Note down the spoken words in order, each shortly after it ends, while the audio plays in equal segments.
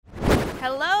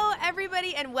Hello,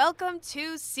 everybody, and welcome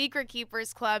to Secret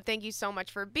Keepers Club. Thank you so much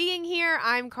for being here.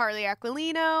 I'm Carly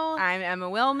Aquilino. I'm Emma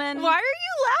Willman. Why are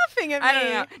you laughing at me? I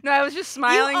don't know. No, I was just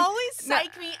smiling. You always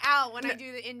psych me out when I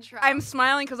do the intro. I'm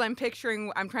smiling because I'm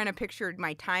trying to picture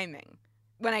my timing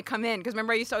when I come in. Because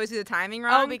remember, I used to always do the timing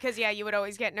wrong? Oh, because, you would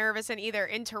always get nervous and either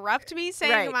interrupt me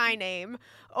saying my name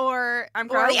or... I'm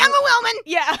Carly Emma Willman!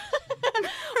 Yeah.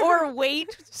 Or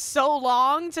wait so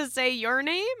long to say your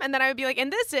name, and then I would be like,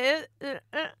 and this is...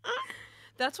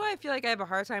 That's why I feel like I have a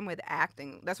hard time with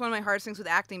acting. That's one of my hardest things with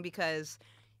acting, because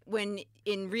when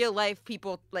in real life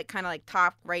people kind of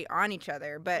talk right on each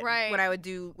other, but when I would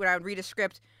read a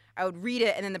script, I would read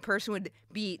it and then the person would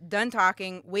be done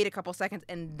talking, wait a couple seconds,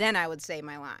 and then I would say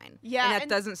my line. Yeah, and that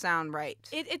doesn't sound right.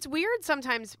 It's weird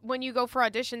sometimes when you go for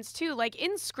auditions too. Like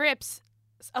in scripts,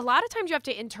 a lot of times you have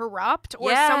to interrupt,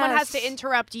 or someone has to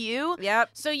interrupt you.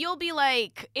 Yep. So you'll be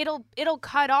like, it'll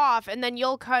cut off, and then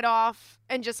you'll cut off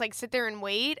and just sit there and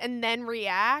wait, and then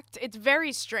react. It's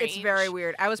very strange. It's very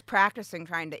weird. I was practicing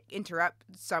trying to interrupt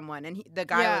someone, and the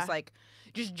guy was like,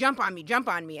 "Just jump on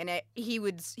me," and he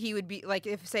would be like,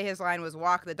 if say his line was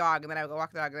 "walk the dog," and then I would go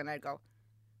walk the dog, and then I'd go,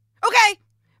 "Okay,"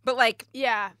 but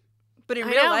but in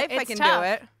real life I can do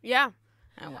it. Yeah.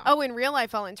 Oh, well. Oh, in real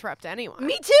life, I'll interrupt anyone.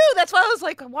 Me too. That's why I was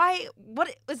like, why?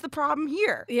 What is the problem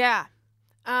here? Yeah.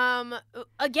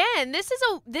 Again, this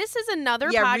is another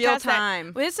podcast. Real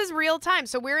time. This is real time.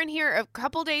 So we're in here a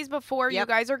couple days before you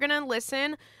guys are going to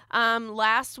listen.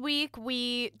 Last week,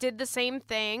 we did the same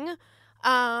thing.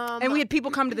 And we had people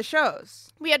come to the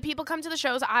shows.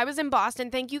 I was in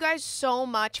Boston. Thank you guys so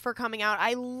much for coming out.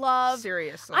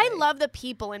 Seriously. I love the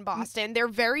people in Boston. They're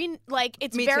very,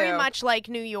 it's Me very too. much like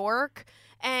New York.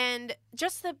 And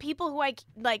just the people who I,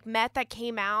 met that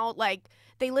came out,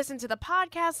 they listen to the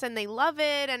podcast and they love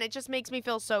it. And it just makes me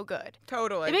feel so good.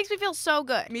 Totally. It makes me feel so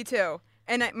good. Me too.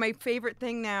 And my favorite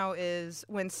thing now is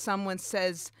when someone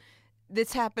says...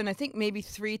 This happened, I think, maybe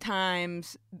 3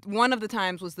 times. One of the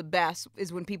times was the best,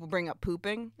 is when people bring up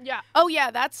pooping. Yeah. Oh,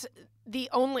 yeah, that's the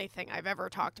only thing I've ever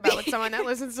talked about with someone that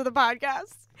listens to the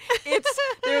podcast.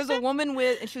 There was a woman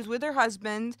and she was with her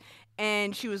husband,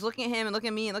 and she was looking at him and looking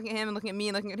at me and looking at him and looking at me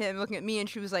and looking at him and looking at me, and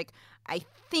she was like, I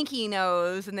think he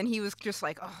knows. And then he was just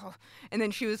like, oh. And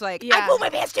then she was like, I poop my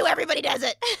pants too, everybody does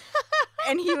it.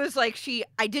 And he was like,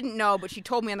 I didn't know, but she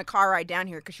told me on the car ride down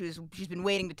here because she's been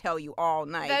waiting to tell you all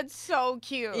night. That's so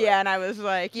cute. Yeah, and I was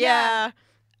like, yeah.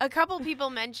 A couple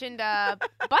people mentioned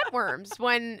butt worms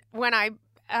when I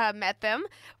met them,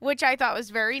 which I thought was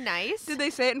very nice. Did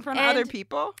they say it in front of other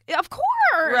people? Of course.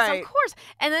 Right. Of course.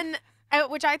 And then...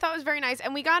 which I thought was very nice.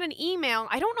 And we got an email.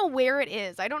 I don't know where it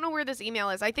is. I don't know where this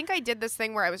email is. I think I did this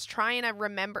thing where I was trying to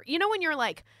remember. You know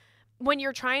when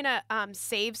you're trying to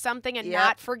save something and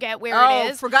not forget where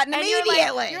it is? Forgotten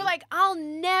immediately. You're like, I'll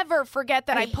never forget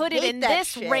that I put it in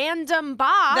this random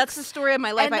box. That's the story of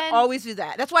my life. I always do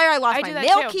that. That's why I lost my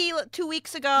mail key 2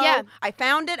 weeks ago. Yeah. I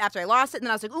found it after I lost it, and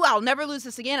then I was like, ooh, I'll never lose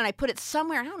this again. And I put it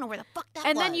somewhere. I don't know where the fuck that was.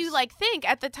 And then you think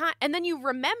at the time, and then you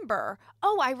remember,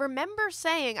 I remember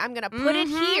saying I'm going to put it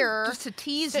here. Just to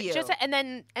tease you. And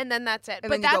then that's it.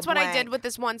 But that's what I did with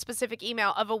this one specific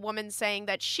email of a woman saying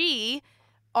that she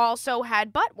also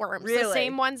had butt worms, the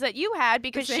same ones that you had,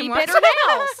 because she bit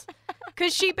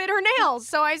her nails.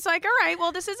 So I was like, all right,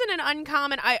 well, this isn't an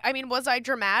uncommon. I mean, was I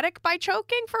dramatic by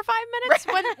choking for 5 minutes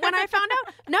when I found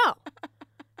out? No.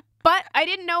 But I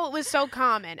didn't know it was so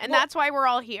common, and that's why we're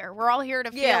all here. We're all here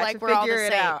to feel like we're all the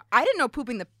same. Out. I didn't know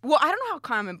I don't know how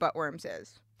common butt worms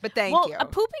is. But thank you.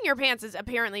 Pooping your pants is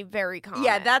apparently very common.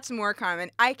 Yeah, that's more common.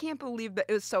 I can't believe that.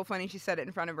 It was so funny. She said it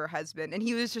in front of her husband, and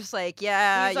he was just like,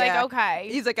 yeah, He's like, okay.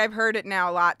 He's like, I've heard it now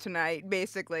a lot tonight,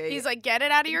 basically. He's like, get it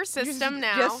out of your system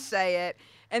now. Just say it.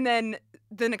 And then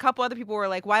a couple other people were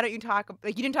like, why don't you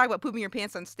you didn't talk about pooping your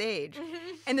pants on stage.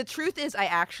 Mm-hmm. And the truth is I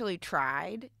actually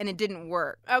tried, and it didn't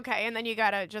work. Okay, and then you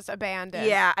got to just abandon.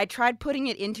 Yeah, I tried putting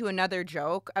it into another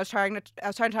joke. I was trying to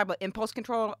talk about impulse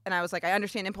control, and I was like, I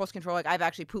understand impulse control. Like, I've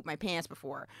actually pooped my pants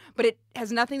before. But it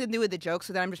has nothing to do with the joke,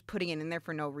 so then I'm just putting it in there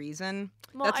for no reason.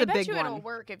 Well, That's a big one. I bet you it'll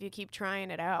work if you keep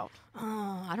trying it out.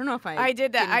 Oh, I don't know if I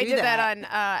did that. I did that on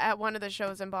at one of the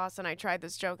shows in Boston. I tried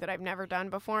this joke that I've never done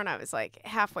before, and I was like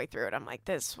halfway through it. I'm like,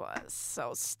 this was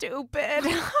so stupid.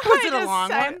 Was it a long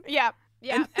one? Yeah.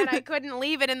 Yeah, and I couldn't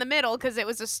leave it in the middle because it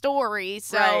was a story.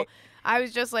 So I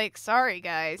was just like, sorry,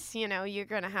 guys. You're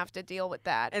going to have to deal with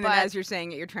that. And then as you're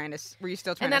saying it, were you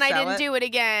still trying to sell it? And then I didn't do it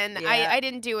again. Yeah. I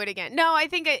didn't do it again. No, I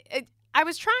think I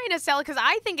was trying to sell it because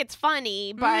I think it's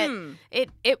funny, but it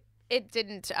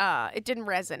didn't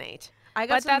resonate.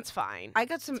 But that's fine. I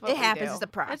got some. That's what It we happens. do. It's the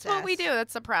process. That's what we do.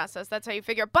 That's the process. That's how you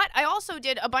figure. But I also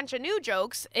did a bunch of new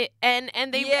jokes, and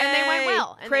they went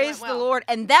well. And they Praise went well. the Lord.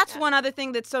 And that's Yeah. one other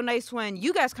thing that's so nice when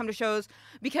you guys come to shows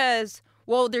because,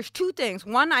 well, there's two things.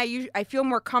 One, I feel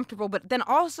more comfortable, but then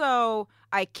also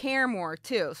I care more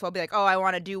too. So I'll be like, oh, I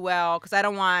want to do well because I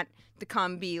don't want to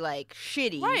come be like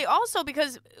shitty. Right. Also,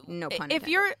 because No pun if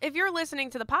you're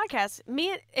listening to the podcast,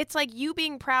 it's like you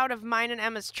being proud of mine and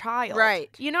Emma's child.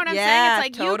 Right. You know what I'm Yeah, saying?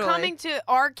 It's like totally. you coming to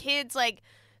our kids like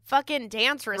fucking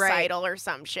dance recital or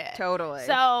some shit. Totally.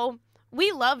 So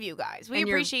we love you guys. We And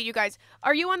you're- appreciate you guys.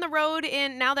 Are you on the road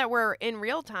now that we're in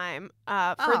real time?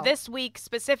 For Oh. this week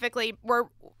specifically,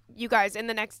 you guys in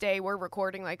the next day we're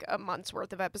recording like a month's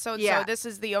worth of episodes. Yeah. So this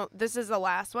is the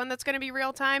last one that's going to be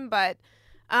real time, but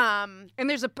and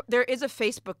there is a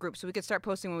Facebook group, so we could start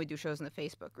posting when we do shows in the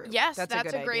Facebook group. yes, that's a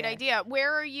good great idea.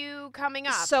 Where are you coming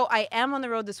up? So I am on the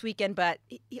road this weekend, but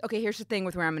okay, here's the thing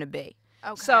with where I'm going to be.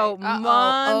 Okay. So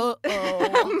months,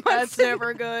 That's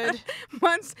never good.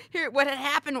 What had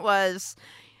happened was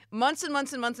months and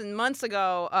months and months and months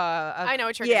ago. I know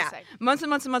what you're yeah, gonna say. months and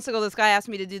months and months ago, this guy asked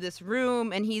me to do this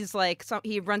room, and he's like,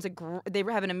 he runs they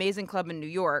have an amazing club in New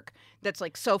York that's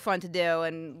like so fun to do,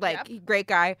 and like great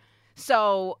guy.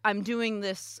 So I'm doing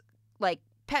this like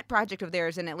pet project of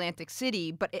theirs in Atlantic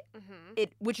City, but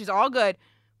it which is all good.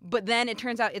 But then it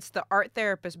turns out it's the art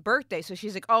therapist's birthday, so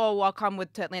she's like, "Oh, well, I'll come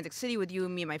to Atlantic City with you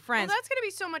and me and my friends." Well, that's gonna be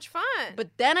so much fun.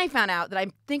 But then I found out that I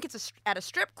think it's at a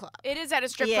strip club. It is at a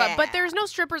strip Yeah. club, but there's no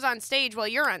strippers on stage while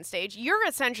you're on stage. You're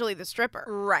essentially the stripper.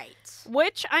 Right.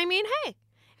 Which, I mean, hey,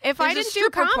 if I There's a didn't do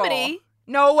stripper comedy, pole.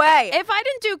 No way. if I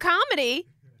didn't do comedy,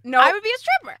 No. I would be a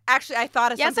stripper. Actually, I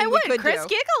thought of Yes, something I we would. could Chris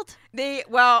do. giggled.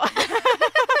 Well.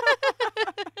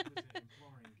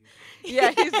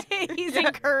 Yeah, He's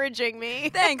encouraging me.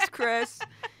 Thanks, Chris.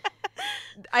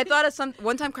 I thought of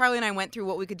one time Carly and I went through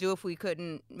what we could do if we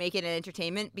couldn't make it an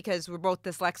entertainment because we're both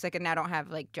dyslexic and now don't have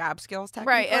like job skills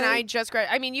technically. Right, and I just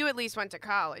I mean, you at least went to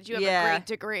college. You have a great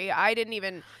degree. I didn't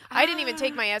even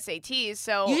take my SATs.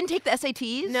 So You didn't take the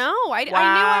SATs? No, I knew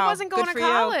I Wow. wasn't going Good to for you.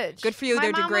 college. Good for you. My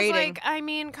They're mom degrading. was like, I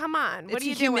mean, come on, what It's are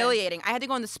you doing? humiliating. I had to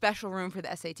go in the special room for the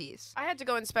SATs. I had to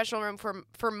go in special room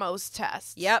for most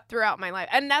tests. Yep. Throughout my life,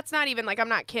 and that's not even like I'm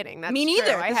not kidding. That's Me true.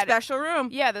 neither. I The had special room.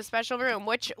 Yeah, the special room,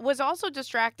 which was also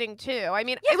distracting too. I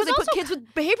mean, Yeah, it was they also put kids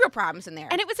with behavioral problems in there.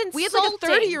 and it was insulting. We had like a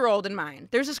 30-year-old in mine.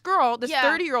 There's this girl, this Yeah.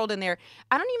 30-year-old in there.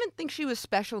 I don't even think she was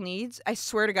special needs. I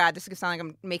swear to God, this is going to sound like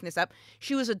I'm making this up.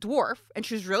 She was a dwarf, and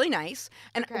she was really nice.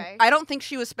 And Okay. I don't think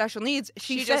she was special needs.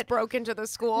 She said, just broke into the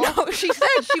school. No, she said,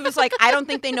 she was like, I don't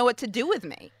think they know what to do with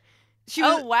me. She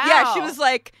was, Oh, wow. Yeah, she was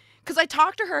like, because I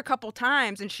talked to her a couple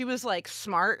times, and she was like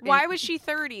smart. Why and- was she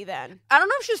 30 then? I don't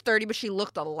know if she was 30, but she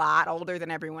looked a lot older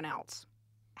than everyone else.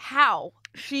 How?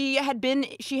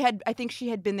 I think she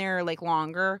had been there like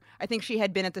longer. I think she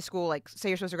had been at the school, like, say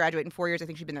you're supposed to graduate in 4 years. I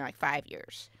think she'd been there like 5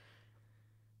 years.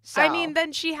 So, I mean,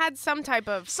 then she had some type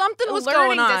of something was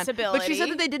learning going on. disability. But she said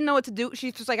that they didn't know what to do.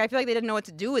 She's just like, I feel like they didn't know what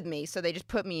to do with me, so they just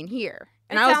put me in here.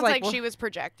 And it I was sounds like well, she was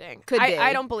projecting. could be.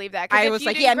 I don't believe that. 'cause I if was you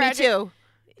like, didn't yeah, graduate- me too.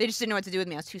 They just didn't know what to do with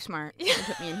me. I was too smart. They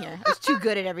put me in here. I was too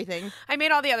good at everything. I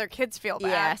made all the other kids feel bad.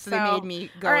 Yeah, so they made me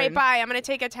go All right, in. bye. I'm going to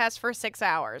take a test for 6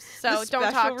 hours. So The don't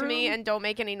talk special to me room? and don't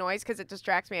make any noise because it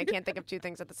distracts me. I can't think of two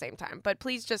things at the same time. But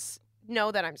please just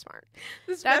know that I'm smart.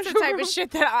 That's the special type room? of shit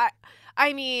that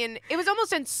I mean, it was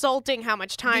almost insulting how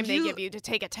much time Did they you- give you to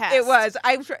take a test. It was.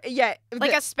 Yeah.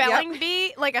 Like the- a spelling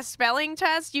bee, like a spelling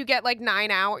test, you get like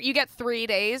 9 hours. You get 3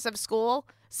 days of school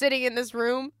sitting in this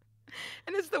room.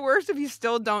 And it's the worst if you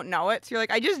still don't know it. So you're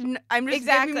like, I'm just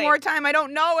Exactly. giving me more time. I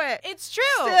don't know it. It's true.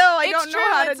 Still, I It's don't know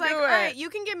true. how to It's like, do all right, it. you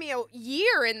can give me a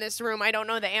year in this room. I don't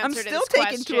know the answer I'm to still this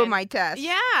taking question. 2 of my tests.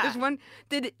 Yeah. There's one.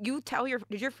 Did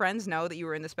your friends know that you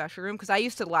were in the special room? Because I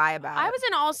used to lie about I it.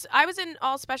 was in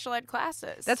all special ed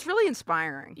classes. That's really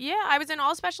inspiring. Yeah, I was in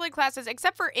all special ed classes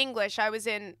except for English. I was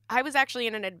actually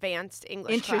in an advanced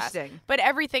English class. Interesting. But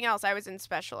everything else I was in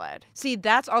special ed. See,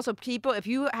 that's also people. If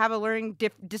you have a learning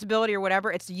disability or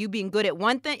whatever, it's you being good at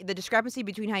one thing. The discrepancy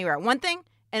between how you are at one thing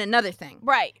and another thing.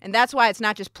 Right. And that's why it's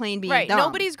not just plain being Right. dumb.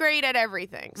 Nobody's great at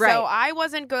everything. Right. So I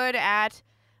wasn't good at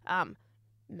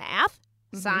math,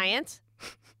 Mhm. science,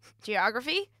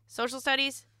 geography, social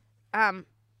studies.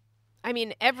 I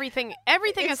mean everything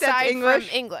Except aside English.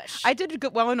 from English. I did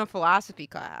good well in a philosophy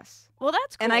class. well,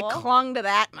 that's cool. And I clung to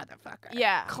that motherfucker.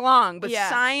 Yeah. Clung. But Yeah.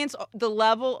 science, the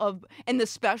level of, in the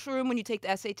special room when you take the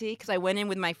SAT, because I went in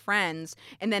with my friends,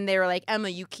 and then they were like, Emma,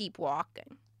 you keep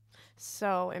walking.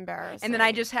 So embarrassing. And then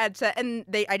I just had to,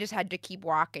 I just had to keep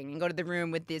walking and go to the room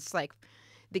with this, like,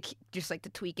 just like the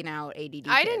tweaking out ADD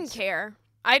I kids. didn't care.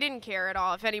 I didn't care at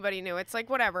all if anybody knew. It's like,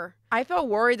 whatever. I felt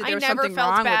worried that there was something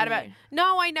wrong with me.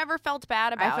 No, I never felt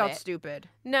bad about it. I felt stupid.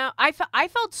 No, I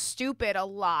felt stupid a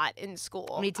lot in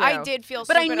school. Me too. I did feel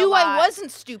but stupid I knew a lot. I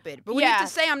wasn't stupid. But when you have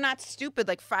to say I'm not stupid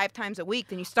like 5 times a week,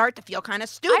 then you start to feel kind of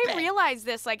stupid. I realized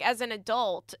this like as an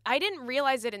adult. I didn't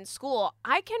realize it in school.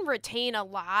 I can retain a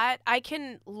lot. I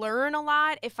can learn a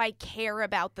lot if I care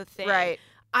about the thing. Right.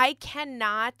 I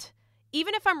cannot,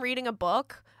 even if I'm reading a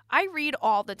book, I read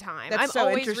all the time. That's I'm so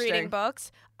always interesting. reading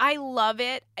books. I love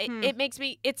it. It makes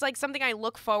me. It's like something I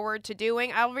look forward to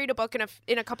doing. I'll read a book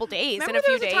in a couple days. Remember in a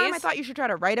few there was days. a time I thought you should try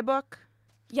to write a book.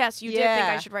 Yes, you did think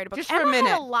I should write a book. Just for a Emma minute.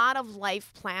 had a lot of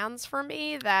life plans for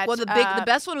me. That Well, the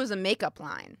best one was a makeup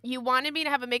line. you wanted me to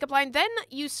have a makeup line. Then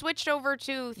you switched over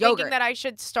to thinking Yogurt. that I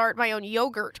should start my own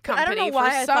yogurt But I company don't know why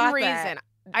for I some thought reason. that.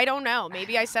 I don't know.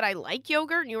 Maybe I said I like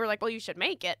yogurt, and you were like, "Well, you should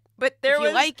make it But there if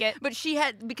you like it." But she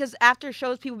had, because after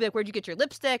shows, people would be like, "Where'd you get your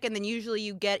lipstick?" And then usually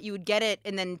you would get it,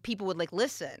 and then people would like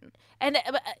listen. And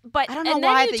but I don't know and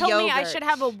why then you the told me I yogurt. should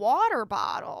have a water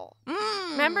bottle.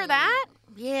 Remember that?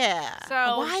 Yeah.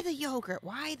 So- why the yogurt?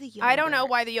 Why the yogurt? I don't know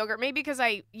why the yogurt. Maybe because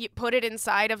I put it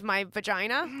inside of my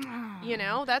vagina. You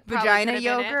know, that probably Vagina could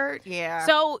have been it. yogurt. Yeah.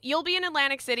 So you'll be in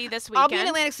Atlantic City this weekend. I'll be in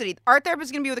Atlantic City. Art therapist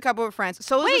is gonna be with a couple of friends.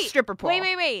 So is the stripper pole.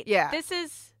 Wait. Yeah.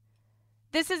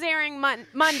 This is airing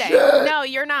Monday. No,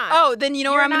 you're not. Oh, then you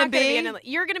know where I'm gonna be.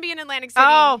 You're gonna be in Atlantic City.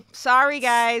 Oh, sorry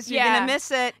guys, you're Yeah. gonna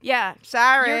miss it. Yeah.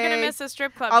 Sorry. You're gonna miss a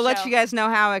strip club. I'll let show. you guys know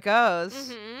how it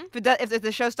goes. Mhm. If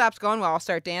the show stops going well, I'll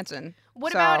start dancing.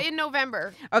 What So- about in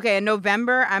November? Okay, in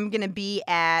November, I'm going to be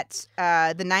at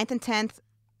the 9th and 10th.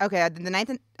 Okay, the 9th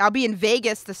and I'll be in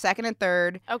Vegas the 2nd and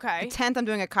 3rd. Okay. The 10th, I'm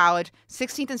doing at college.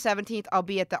 16th and 17th, I'll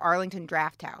be at the Arlington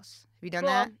Draft House. Have you done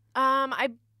that?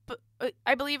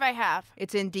 I believe I have.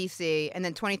 It's in D.C. And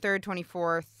then 23rd,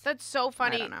 24th. That's so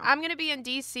funny. don't know. I'm going to be in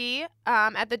D.C.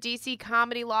 At the D.C.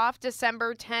 Comedy Loft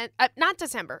November 10th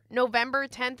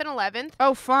and 11th.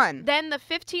 Oh, fun. Then the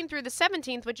 15th through the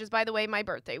 17th, which is, by the way, my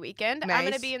birthday weekend. I'm going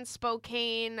to Nice. be in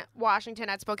Spokane, Washington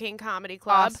at Spokane Comedy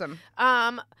Club. Awesome.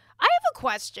 I have a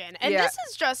question, and Yeah. this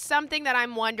is just something that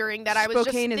I'm wondering that I was just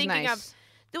Spokane is thinking nice.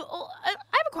 of. I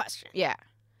have a question. Yeah.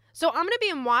 So I'm going to be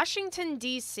in Washington,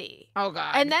 D.C., Oh,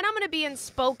 God. and then I'm going to be in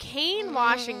Spokane,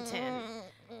 Washington.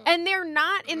 And they're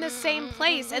not in the same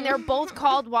place, and they're both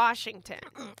called Washington.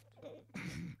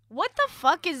 What the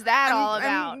fuck is that all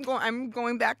about? I'm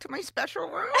going back to my special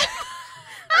room.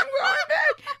 I'm going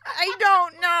back. I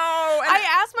don't know. I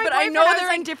asked my But I boyfriend, know was they're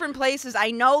like, in different places.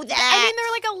 I know that. I mean,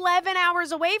 they're like 11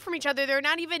 hours away from each other. They're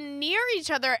not even near each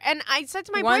other. And I said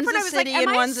to my One's boyfriend, a I was like, city am and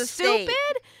I one's a state."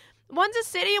 stupid? One's a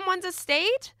city and one's a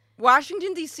state?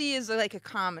 Washington, D.C. is like a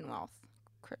commonwealth.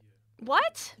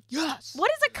 What? Yes. What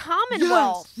is a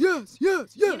commonwealth? Yes. You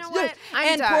know what? I'm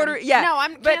And done. Puerto- yeah, No,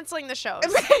 I'm but- canceling the shows.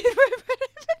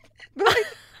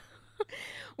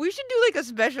 We should do like a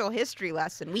special history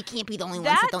lesson. We can't be the only ones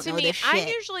that don't to know me, this shit. I'm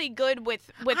usually good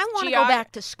with I want to go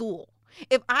back to school.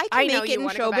 If I I can know make you it in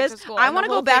wanna go back to showbiz, school, I and want the to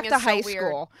go whole back thing to is so high weird.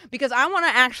 school because I want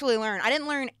to actually learn. I didn't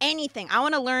learn anything. I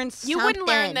want to learn something. You wouldn't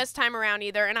learn this time around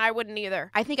either, and I wouldn't either.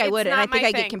 I think I It's would, and I not think my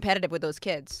I get thing. competitive with those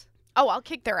kids. Oh, I'll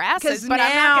kick their asses, but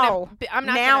now, I'm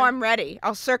not now gonna, I'm ready.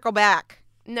 I'll circle back.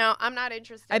 No, I'm not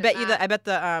interested. I bet in you that.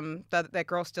 that. I bet that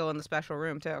girl's still in the special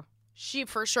room too. She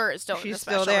for sure is still in the She's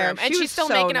still special there. room, and She she's was still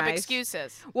so making up nice.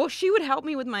 excuses. Well, she would help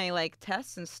me with my like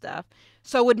tests and stuff.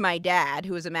 So would my dad,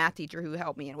 who was a math teacher who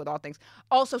helped me with all things.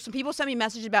 Also, some people sent me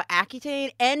messages about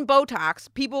Accutane and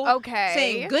Botox. People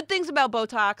saying good things about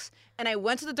Botox. And I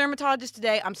went to the dermatologist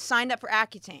today. I'm signed up for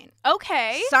Accutane.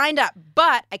 Okay. Signed up,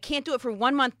 but I can't do it for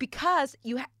 1 month because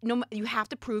you have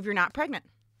to prove you're not pregnant.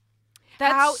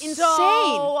 That's How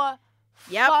so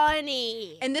Yep.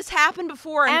 funny. And this happened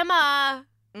before. Emma,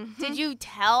 Mhm. did you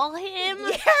tell him?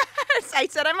 Yes, I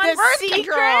said I'm on The birth secret?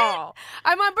 control.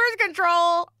 I'm on birth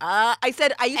control. I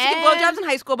said I used to get blowjobs in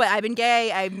high school, but I've been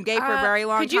gay. I've been gay for a very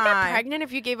long time. Could you get pregnant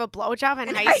if you gave a blowjob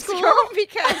in high school?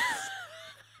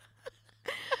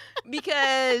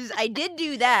 because I did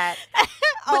do that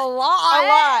A lot. a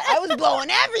lot. I was blowing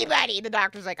everybody. The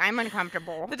doctor's like, I'm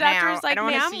uncomfortable. The doctor's now. like, I don't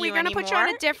wanna ma'am, see we're you going to put you on a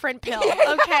anymore." different pill,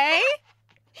 okay?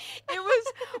 It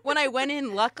was when I went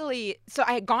in, luckily. So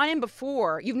I had gone in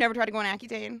before. You've never tried to go on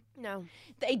Accutane? No.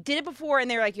 They did it before, and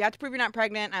they were like, you have to prove you're not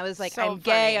pregnant. I was like, So I'm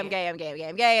gay, funny. I'm gay, I'm gay, I'm gay,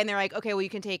 I'm gay. And they're like, okay, well, you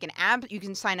can take you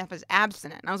can sign up as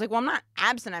abstinent. And I was like, well, I'm not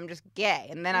abstinent, I'm just gay.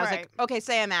 And then I was like, okay,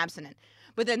 say I'm abstinent.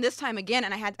 But then this time again,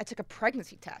 and I took a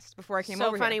pregnancy test before I came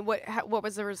over So funny. here. What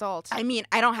was the result? I mean,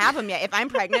 I don't have them yet. If I'm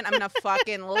pregnant, I'm gonna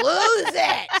fucking lose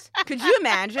it. Could you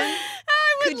imagine?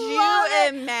 I would Could love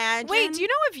you it. imagine? Wait, do you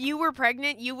know if you were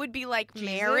pregnant, you would be like Jesus?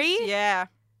 Mary? Yeah.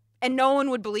 and no one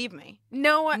would believe me.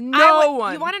 No one. No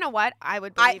one. You want to know what? I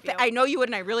would believe you. I know you would,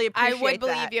 and I really appreciate I would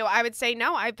believe that. you. I would say,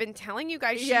 no, I've been telling you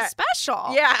guys Yeah. she's special.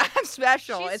 Yeah, I'm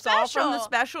special. She's It's all from the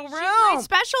special. special room. She's my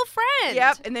special friend.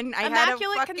 Yep, and then I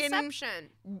Immaculate had a fucking Conception.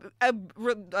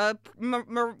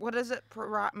 what is it?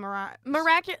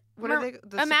 Miraculous. What are they?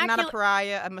 Not a Immaculate.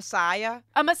 pariah, a messiah.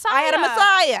 A Messiah. I had a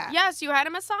messiah. Yes, you had a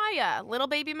Messiah. Little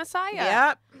baby Messiah.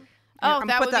 Yep. Oh, I'm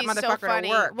that put would that be so motherfucker to funny.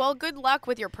 work. Well, good luck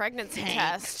with your pregnancy Thanks.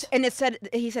 test. And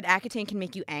he said Accutane can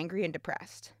make you angry and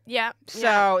depressed. Yeah.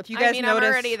 So if you guys I mean, notice,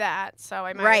 I'm already that, so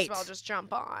I might Right. as well just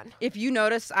jump on. if you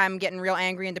notice I'm getting real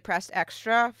angry and depressed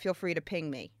extra, feel free to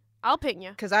ping me I'll ping you.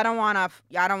 because I don't want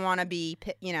to be,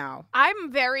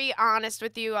 I'm very honest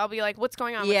with you. I'll be like, what's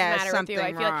going on? What's Yeah, the matter with you? I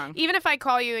something feel wrong. like, even if I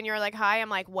call you and you're like, hi, I'm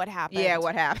like, what happened? Yeah,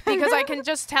 what happened? Because I can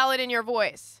just tell it in your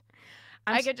voice.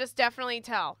 I'm I s- could just definitely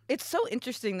tell. It's so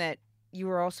interesting that you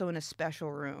were also in a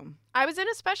special room. I was in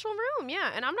a special room,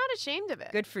 yeah, and I'm not ashamed of it.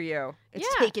 Good for you. It's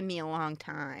Yeah. taken me a long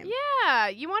time. Yeah,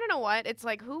 you want to know what? It's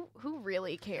like, who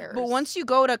really cares? But once you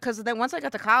go to, because then once I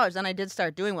got to college, then I did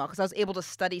start doing well because I was able to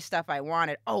study stuff I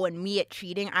wanted. Oh, and me at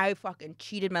cheating, I fucking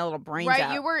cheated my little brains right,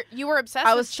 out. you were obsessed.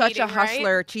 I with was such a cheating, right?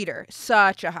 hustler cheater,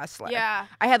 such a hustler. Yeah.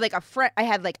 I had like a friend.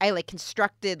 I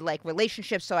constructed like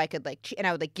relationships so I could like, and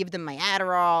I would like give them my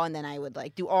Adderall, and then I would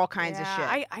like do all kinds of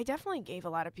shit. I definitely gave a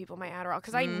lot of people my Adderall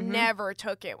because I Mhm. never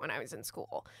took it when I was in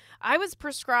school. I was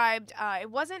prescribed. It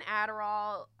wasn't Adderall.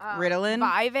 Ritalin?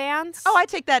 Vyvanse. Oh, I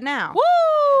take that now. Woo!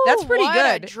 That's pretty what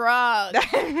good. A drug.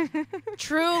 That's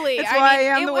Truly. why mean, I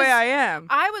am it the was- way I am.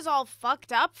 I was all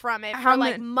fucked up from it How for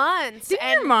like many- months. Didn't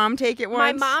and your mom take it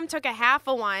once? my mom took a half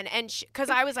of one, and because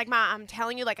I was like, "Mom, I'm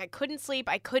telling you, like, I couldn't sleep,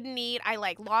 I couldn't eat, I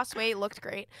like lost weight, looked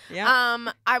great." Yeah.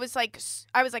 I was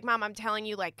like, "Mom, I'm telling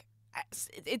you, like,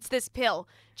 it's this pill."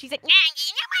 She's like, Nah,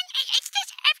 you know what? It's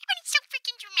just everybody's so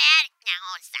freaking dramatic now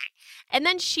all the time. and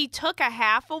then she took a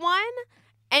half of one,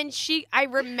 and I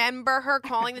remember her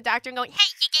calling the doctor and going, Hey,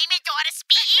 you gave my daughter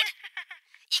speed?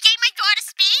 You gave my daughter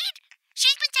speed?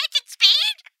 She's been taking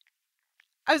speed?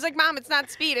 I was like, "Mom, it's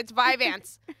not speed, it's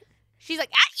Vyvanse." She's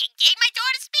like, Ah, you gave my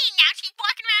daughter speed. Now she's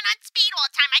walking around on speed all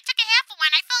the time. I took a half of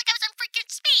one. I felt like I was on freaking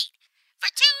speed for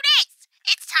 2 days.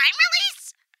 It's time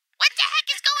release. What the heck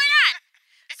is going on?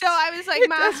 so I was like, it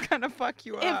 "Mom, does kind of fuck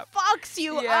you it up. fucks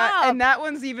you Yeah, up." and that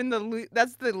one's even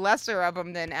that's the lesser of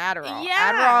them than Adderall.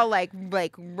 Yeah. Adderall, like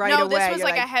right no, away. this was you're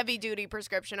like a heavy duty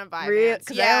prescription of Vyvanse. Real-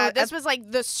 'cause I Yeah, always- this was like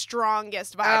the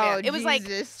strongest Oh, Vyvanse. It was like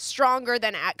Jesus. stronger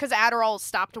than because Adderall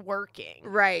stopped working.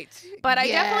 Right. But I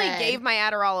definitely Yeah. gave my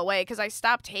Adderall away because I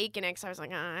stopped taking it because I was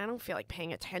like, I don't feel like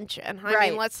paying attention. I Right.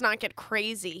 mean, let's not get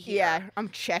crazy here. Yeah, I'm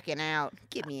checking out.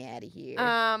 Get me out of here.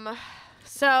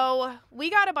 So we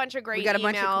got a bunch of great we got a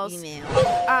bunch emails. of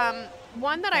emails.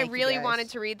 One that Thank I you, really guys. wanted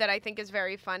to read that I think is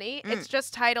very funny. Mm. It's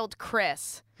just titled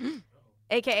Chris,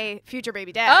 aka Future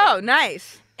Baby Dad. Oh,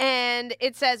 nice. And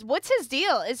it says, "What's his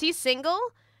deal? Is he single?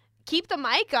 Keep the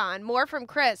mic on. More from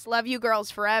Chris. Love you girls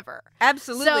forever."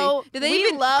 Absolutely. So, do they we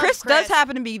even? love Chris does Chris.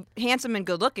 happen to be handsome and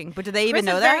good looking, but do they even Chris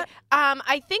know is very- that?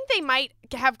 I think they might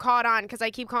have caught on because I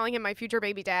keep calling him my future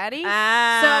baby daddy.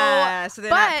 So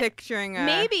they're not but picturing.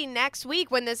 Maybe next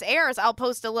week when this airs, I'll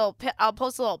post a little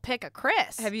pic of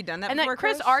Chris. Have you done that and before, then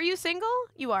Chris, are you single?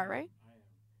 You are, right?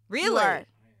 really? You are.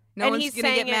 No And one's he's gonna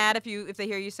get saying it- mad if they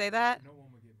hear you say that.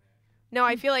 No,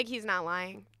 I feel like he's not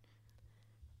lying.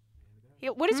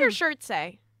 What does your shirt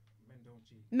say?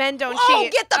 Men don't Oh,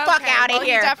 cheat. get the fuck Okay, outta well,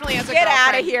 here. He definitely has a Get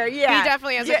girlfriend. out of here. Yeah. He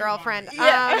definitely has a Yeah. girlfriend.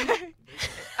 Yeah.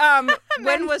 When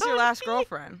Men was your don't last cheat.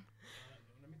 girlfriend?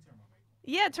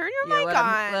 Yeah, turn your Yeah, mic let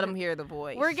on. Let him hear the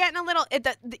voice. We're getting a little.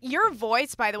 Your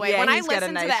voice, by the way, Yeah, when I he's got a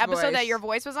listened to nice the episode that voice. your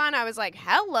voice was on, I was like,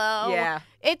 "Hello." Yeah.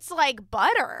 It's like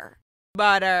butter.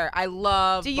 Butter. I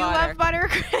love. Do you butter. love butter,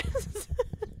 Chris?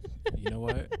 You know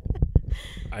what?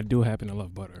 I do happen to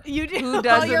love butter. You do. Who Well,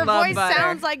 doesn't your love voice butter?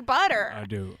 sounds like butter. I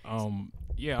do.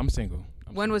 Yeah, I'm single.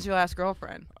 When was your last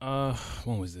girlfriend?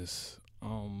 When was this?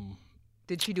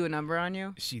 Did she do a number on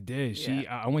you? She did.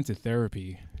 Yeah. I went to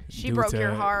therapy. She due broke your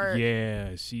to- heart.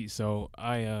 Yeah.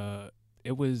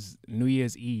 It was New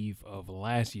Year's Eve of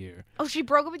last year. Oh, she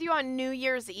broke up with you on New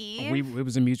Year's Eve. It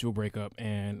was a mutual breakup,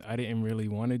 and I didn't really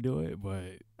want to do it, but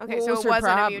Okay, What so was it her wasn't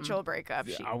a problem? mutual breakup.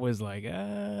 I was like,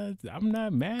 I'm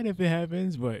not mad if it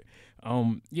happens, but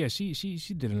yeah, she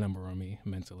did a number on me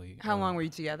mentally. How long were you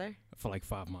together? For like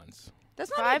 5 months. That's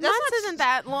not 5 that's months not- isn't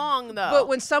that long though. But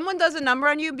when someone does a number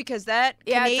on you because that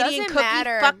Yeah, it Canadian doesn't cookie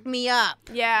matter. fucked me up.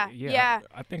 yeah,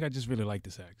 I think I just really like the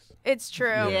sex. it's true.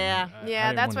 Yeah. I Yeah,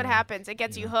 didn't that's what wanna- happens. It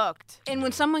gets you yeah. hooked. And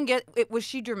when someone was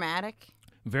she dramatic?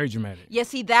 Very dramatic. Yeah,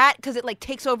 see that because it like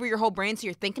takes over your whole brain, so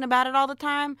you're thinking about it all the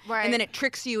time, Right. and then it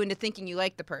tricks you into thinking you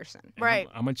like the person. And Right.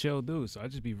 I'm a chill dude, so I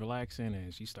just be relaxing,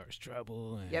 and she starts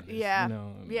trouble. And Yep. it's, Yeah. You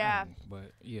know, Yeah.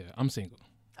 But yeah, I'm single.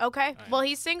 Okay. Well,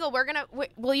 he's single. We're gonna.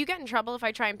 Will you get in trouble if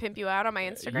I try and pimp you out on my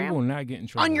Instagram? You will not get in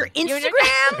trouble. On your You're-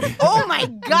 Instagram? Oh my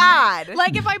God!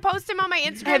 Like if I post him on my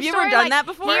Instagram Have you ever story, done like, that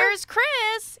before? Here's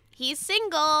Chris. He's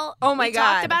single. Oh my we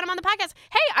God. talked about him on the podcast.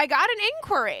 Hey, I got an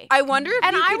inquiry. I wonder if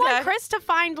and you I could want have- Chris to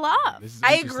find love. This is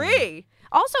I interesting. agree.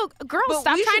 Also, girls, But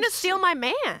stop we trying should to steal my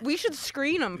man. We should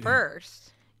screen them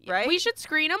first, right? We should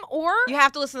screen him, or You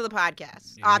have to listen to the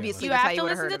podcast. Yeah, Obviously, you that's have how you to would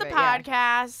have listen heard to the of it,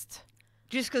 yeah. podcast.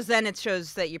 Just because then it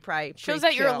shows that you probably Shows pretty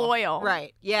that you're chill. loyal.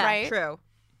 Right? Yeah. Right? True.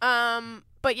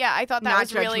 But yeah, I thought that Not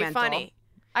was really judgmental. funny.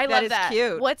 I That love is that.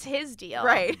 cute. What's his deal?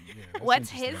 Right. Yeah, that's What's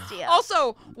his interesting. deal?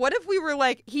 Also, what if we were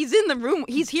like, he's in the room,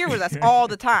 he's here with us all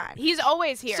the time. He's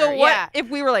always here. So what Yeah. if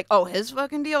we were like, oh, his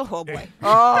fucking deal? Oh boy.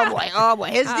 Oh boy. Oh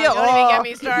boy. His Oh, deal. don't even get Oh.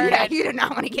 me started. Yeah, you do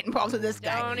not want to get involved with this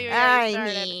guy. Don't even get me I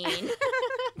started.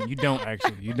 mean, You don't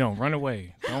actually. You don't run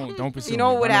away. Don't pursue. you know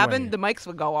me. what would Run happen? away. The mics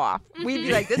would go off. We'd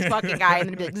be like, this fucking guy, and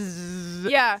then it'd be like, zzz,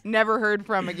 Yeah. never heard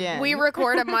from again. We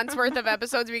record a month's worth of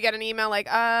episodes. We get an email like,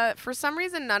 for some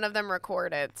reason, none of them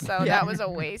recorded. So Yeah. that was a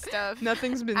waste of.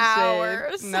 Nothing's been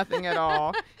Hours. saved. Nothing at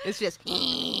all. It's just.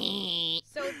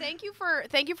 So thank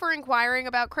you for inquiring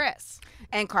about Chris.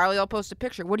 And Carly, I'll post a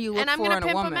picture. What do you look And I'm for gonna in a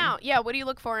pimp woman? him out. Yeah. What do you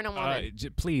look for in a woman?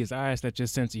 Please, I ask that your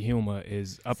sense of humor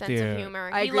is up Sense there. of humor.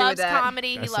 I He agree with loves that.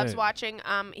 comedy. That's he loves it. watching.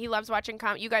 He loves watching.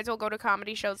 You guys will go to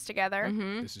comedy shows together,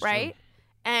 Mm-hmm. This is right?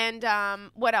 And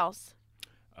what else?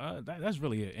 True. That's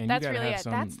really it. And That's you gotta really have it.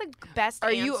 some. That's the best.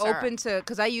 Are you answer. open to?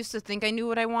 Because I used to think I knew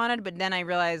what I wanted, but then I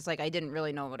realized like I didn't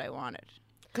really know what I wanted.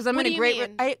 Because I'm What in do a you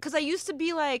great. mean? Because I used to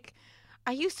be like.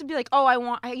 Oh,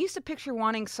 I used to picture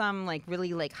wanting some like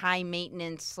really like high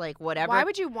maintenance like whatever. Why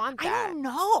would you want I that? don't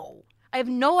know. I have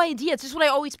no idea. It's just what I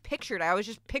always pictured. I always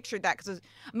just pictured that because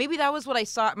maybe that was what I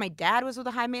saw. My dad was with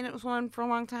a high maintenance one for a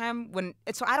long time.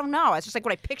 So I don't know. It's just like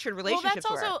what I pictured Well, relationships that's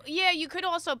also were. yeah. You could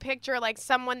also picture like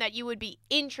someone that you would be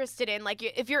interested in, like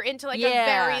if you're into like a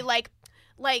Yeah. very like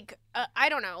I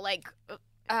don't know, like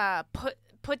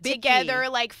put Bitchy. together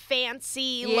like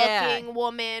fancy Yeah. looking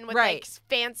woman with Right. like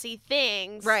fancy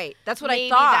things. Right. That's what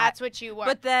Maybe I thought. that's what you want.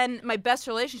 But then my best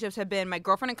relationships have been my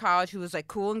girlfriend in college, who was like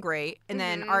cool and great, and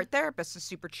then Mhm. our therapist is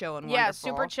super chill and yeah, wonderful.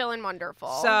 super chill and wonderful.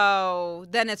 So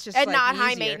then it's just and like not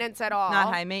high easier. maintenance at all.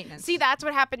 Not high maintenance. See, that's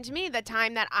what happened to me the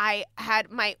time that I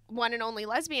had my one and only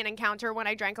lesbian encounter when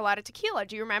I drank a lot of tequila.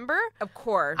 Do you remember? Of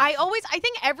course. I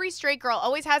think every straight girl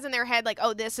always has in their head like,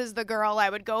 oh, this is the girl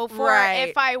I would go for Right.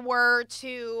 if I were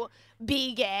to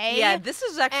be gay. Yeah, this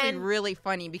is actually And- really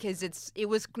funny because it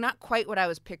was not quite what I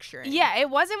was picturing. Yeah, it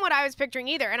wasn't what I was picturing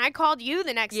either. And I called you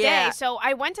the next Yeah. day. So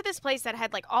I went to this place that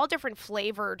had like all different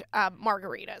flavored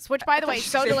margaritas, which by the way,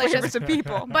 so Flavors delicious. of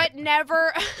people. But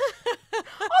never,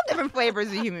 all different flavors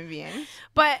of human beings.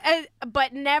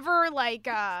 but never like,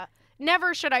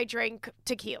 never should I drink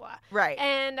tequila. Right.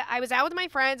 And I was out with my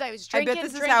friends. I was I drinking. bet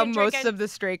this is drinking, how drinking. most of the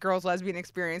straight girls' lesbian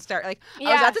experience start. Like, I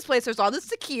was Yeah. at this place, there's all this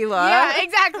tequila. Yeah,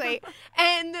 exactly.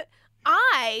 And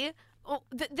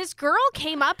this girl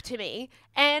came up to me,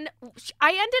 and I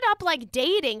ended up like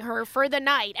dating her for the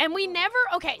night, and we never.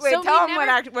 Okay, Wait, so tell we them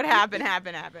never, what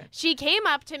happened. She came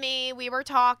up to me. We were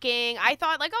talking. I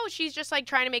thought like, oh, she's just like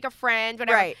trying to make a friend,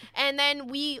 whatever. Right. And then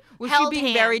we Was held she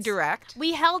being hands. very direct?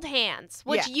 We held hands,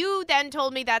 which Yeah. you then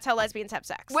told me that's how lesbians have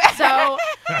sex. So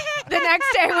the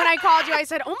next day when I called you, I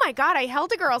said, "Oh my God, I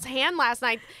held a girl's hand last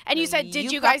night," and you said,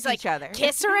 "Did you guys fucked like each other.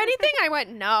 kiss or anything?" I went,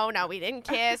 "No, we didn't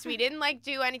kiss. We didn't like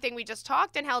do anything. We just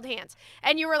talked and held hands."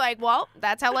 And you were like, "Well,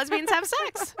 that's how lesbians have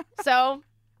sex." So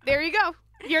there you go.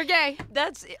 You're gay.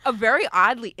 That's a very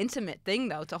oddly intimate thing,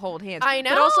 though, to hold hands. I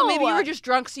But also, maybe you know. were just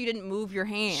drunk, so you didn't move your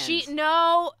hands.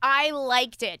 No, I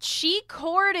liked it. She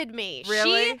courted me.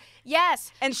 Really?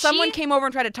 Yes. And someone She- came over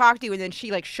and tried to talk to you, and then she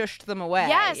like shushed them away.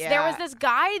 Yes, there Yeah. was this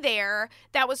guy there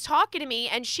that was talking to me,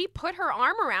 and she put her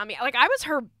arm around me. Like, I was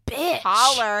her bitch.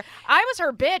 Holler. I was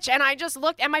her bitch, and I just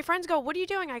looked, and my friends go, "What are you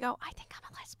doing?" I go, "I think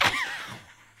I'm a lesbian."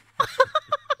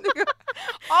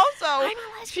 Also, I'm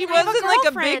a she lesbian. I have wasn't like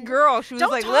a big girlfriend. girl. She was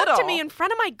Don't like talk little. to me in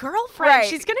front of my girlfriend. Right.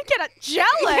 She's gonna get jealous.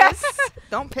 Yes.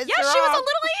 Don't piss Yeah, her she was off. a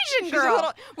little Asian She was a girl.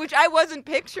 little- which I wasn't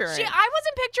picturing. I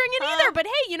wasn't picturing it Huh. either, but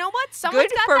hey, you know what? Someone's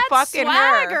Good got for that fucking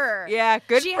swagger. her. Yeah,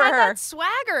 good she for had her. that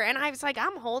swagger, and I was like,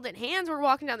 I'm holding hands. We're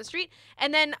walking down the street,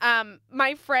 and then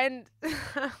my friend.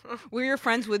 Were your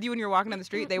friends with you when you were walking down the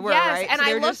street? They were, yes, right? and So I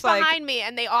they were looked just like, behind me,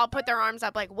 and they all put their arms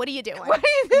up, like, "What are you doing? What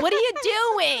are you doing?" What are you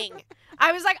doing?"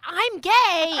 I was like, "I'm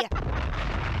gay."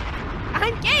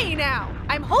 I'm gay now.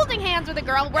 I'm holding hands with a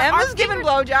girl. Emma's giving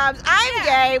blowjobs. I'm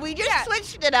gay. We just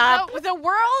switched it up. The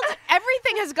world,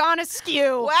 everything has gone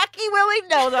askew. Wacky Willy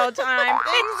no time.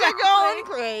 Things are Exactly. going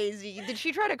crazy. Did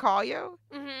she try to call you?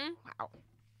 Mm-hmm. Wow.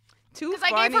 Too Because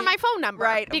I gave her my phone number.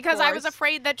 Right, of Because I was course.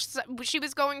 afraid that she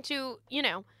was going to,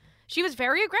 she was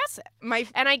very aggressive.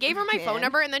 And I gave her my phone Man.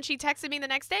 number, and then she texted me the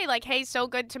next day, like, hey, so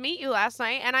good to meet you last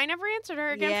night. And I never answered her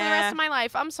again for the Yeah. rest of my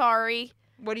life. I'm sorry.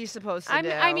 What are you supposed to do?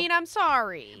 I'm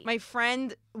sorry. My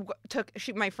friend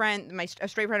a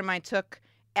straight friend of mine took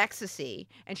ecstasy,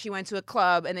 and she went to a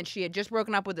club, and then she had just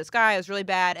broken up with this guy. It was really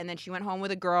bad, and then she went home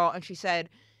with a girl, and she said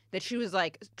that she was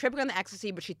like tripping on the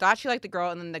ecstasy, but she thought she liked the girl,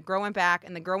 and then the girl went back,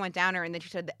 and the girl went down her, and then she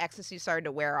said the ecstasy started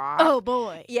to wear off. Oh,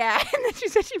 boy. Yeah, and then she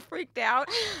said she freaked out,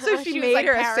 so she She was, made like,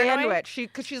 her a paranoid? sandwich.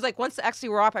 Because she's like, once the ecstasy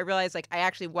wore off, I realized like I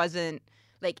actually wasn't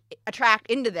like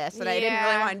attracted into this, and I didn't really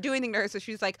Yeah. want to do anything to her. So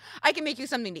she was like, I can make you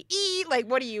something to eat. Like,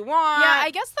 what do you want? Yeah,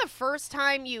 I guess the first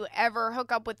time you ever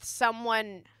hook up with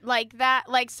someone like that,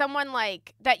 like someone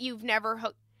like that you've never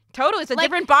hooked. Totally, it's a Like,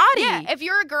 different body. Yeah, if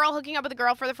you're a girl hooking up with a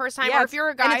girl for the first time, Yeah, or if you're a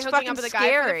and guy it's hooking up fucking with a guy for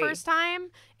scary. the first time,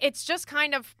 it's just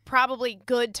kind of probably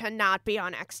good to not be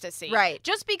on ecstasy. Right.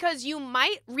 Just because you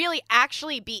might really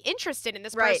actually be interested in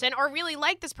this Right. person or really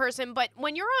like this person, but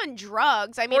when you're on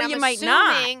drugs, I mean, Or I'm you might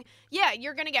not. assuming, yeah,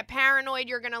 you're going to get paranoid.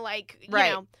 You're going to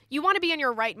Right. you want to be in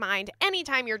your right mind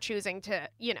anytime you're choosing to,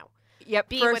 Yep,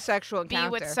 be first with- sexual be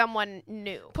encounter. with someone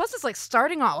new. Plus, it's like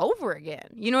starting all over again.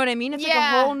 You know what I mean? It's like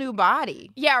Yeah. a whole new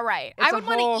body. Yeah, right. It's I a would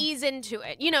want whole- to ease into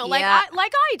it. Yeah. Like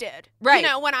I did. Right.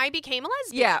 When I became a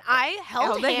lesbian. Yeah. I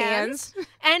held the hands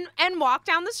and walked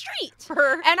down the street.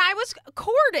 For And I was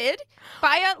courted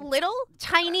by a little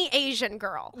tiny Asian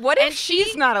girl. what if and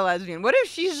she's not a lesbian? What if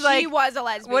she's she like? was a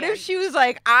lesbian. What if she was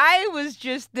like, I was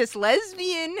just this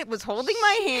lesbian, was holding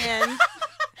my hand.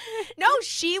 No,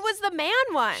 she was the man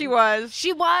one. She was.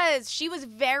 She was. She was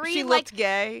very She like looked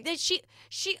gay. that she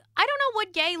I don't know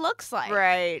what gay looks like.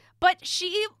 Right. But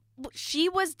she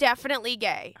was definitely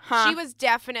gay. Huh. She was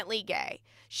definitely gay.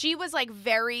 She was like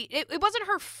very. It wasn't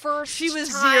her first. She was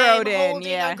time zeroed in,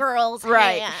 holding yeah. a girl's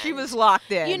Right. hand. She was locked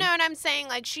in. You know what I'm saying?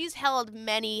 Like she's held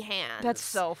many hands. That's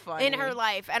so funny. in her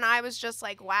life, and I was just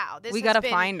like, wow, this. We has gotta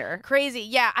been find her. Crazy.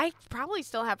 Yeah, I probably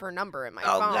still have her number in my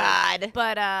Oh phone. God.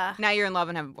 But Now you're in love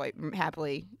and have a boy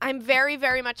happily. I'm very,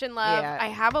 very much in love. Yeah. I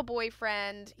have a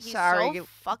boyfriend. He's Sorry, so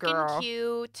fucking girl.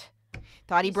 cute.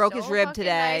 Thought he He's broke so his rib fucking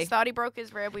today. Nice. Thought he broke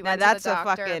his rib. We Now went that's to the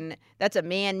doctor. that's a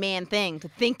man thing to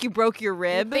think you broke your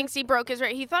rib. He thinks he broke his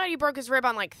rib. He thought he broke his rib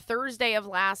on like Thursday of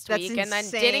last That's week, and then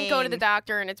didn't go to the insane.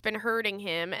 doctor, and it's been hurting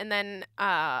him. And then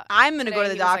I'm gonna go to today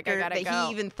the he was like, doctor "I gotta that go."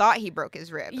 he even thought he broke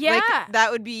his rib. Yeah.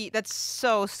 Like, that's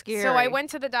so scary. so I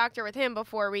went to the doctor with him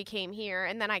before we came here,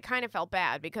 and then I kind of felt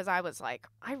bad because I was like,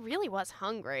 I really was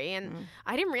hungry, and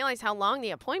I didn't realize how long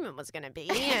the appointment was gonna be,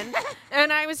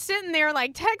 and I was sitting there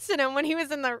like texting him when he was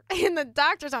in the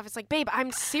doctor's office, like, babe,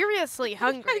 I'm seriously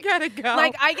hungry. I gotta go.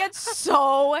 Like I get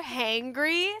so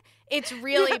hangry. It's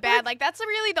really bad. Like that's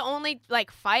really the only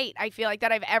like fight I feel like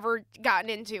that I've ever gotten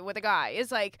into with a guy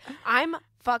is like I'm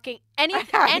fucking any I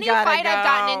any gotta fight I've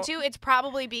gotten go. into, it's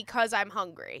probably because I'm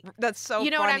hungry. that's so You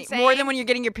know what funny. I'm More saying? than when you're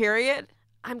getting your period.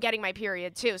 I'm getting my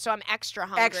period too, so I'm extra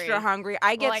hungry. Extra hungry.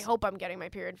 I get Well, I hope I'm getting my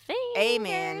period. Amen.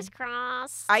 Fingers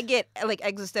crossed. I get like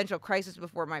existential crisis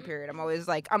before my period. I'm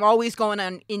always going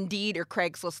on Indeed or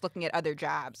Craigslist looking at other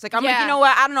jobs. Like I'm like, Yeah. you know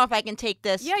what? I don't know if I can take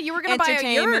this. Yeah, you were gonna buy a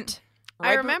entertainment yurt. I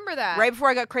right be- remember that. Right before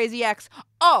I got Crazy X.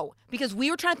 Oh, because we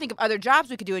were trying to think of other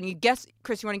jobs we could do, and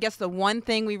Chris, you want to guess the one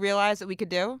thing we realized that we could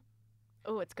do?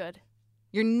 Oh, it's good.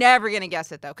 You're never gonna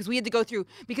guess it though, because we had to go through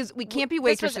because we can't be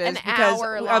This was waitresses an because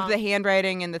hour of long. the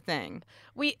handwriting and the thing,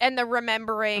 And the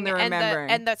remembering And the remembering.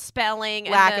 and the spelling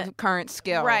lack and the, of current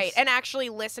skills. right, and actually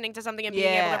listening to something and being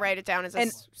able Yeah. to write it down is And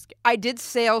I did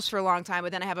sales for a long time,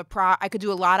 but then I have I could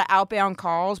do a lot of outbound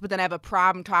calls, but then I have a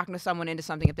problem talking to someone into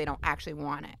something if they don't actually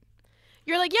want it.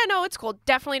 You're like, yeah, no, it's cool.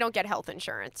 Definitely don't get health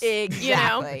insurance. Exactly. You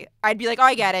know? I'd be like, oh,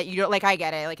 I get it. You don't like, I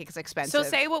get it. Like, it's expensive. So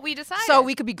say what we decided. So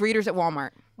we could be greeters at Walmart.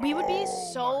 we would be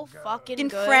so fucking And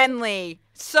good. friendly.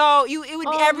 So it would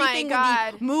Oh my everything would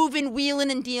God. be moving, wheeling,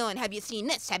 and dealing. Have you seen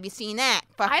this? Have you seen that?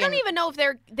 Fucking, I don't even know if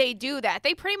they do that.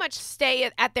 They pretty much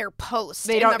stay at their post.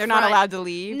 They in don't. the They're not front. allowed to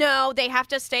leave. No, they have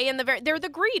to stay in the they're the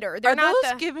greeter. They're Are not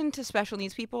those the. given to special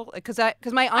needs people? Because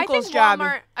my I uncle's think job.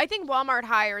 Walmart. I think Walmart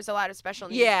hires a lot of special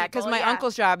needs. Yeah, because because my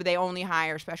uncle's job, they only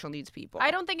hire special needs people. I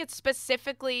don't think it's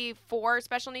specifically for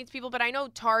special needs people, but I know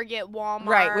Target, Walmart,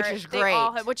 Right, which is they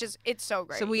all great. have, it's so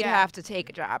great. So we'd yeah. have to take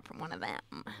a job from one of them.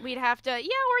 We'd have to, yeah,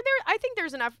 or I think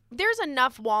there's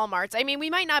enough Walmarts. I mean, we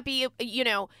might not be,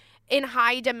 in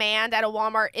high demand at a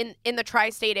Walmart in the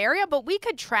tri-state area, but we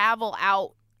could travel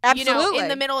out. Absolutely. In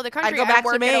the middle of the country, go back and to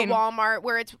work Maine. at a Walmart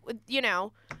where it's,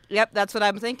 Yep, that's what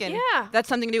I'm thinking. Yeah. That's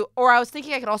something to do. Or I was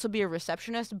thinking I could also be a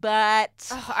receptionist, but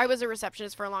Ugh, I was a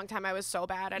receptionist for a long time. I was so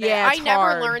bad at Yeah, it. I it's never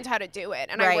hard. learned how to do it,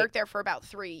 and I Right. worked there for about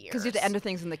 3 years. because you have to enter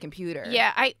things in the computer.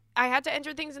 Yeah, I had to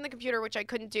enter things in the computer, which I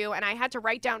couldn't do, and I had to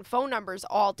write down phone numbers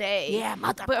all day. Yeah,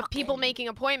 But people making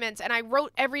appointments, and I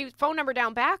wrote every phone number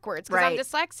down backwards because I'm Right.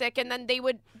 dyslexic, and then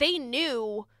they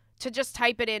knew to just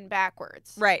type it in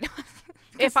backwards. Right.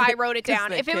 If I wrote it 'cause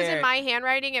down. they If it was in cared. my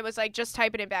handwriting, it was like just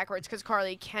type it in backwards because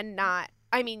Carly cannot.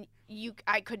 I mean,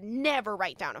 I could never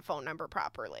write down a phone number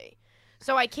properly,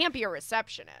 so I can't be a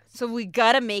receptionist. So we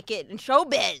gotta make it in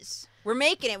showbiz. We're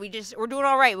making it. We're doing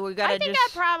all right, but we gotta I think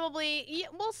just. I probably. Yeah,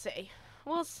 we'll see.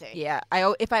 We'll see. Yeah,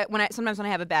 sometimes when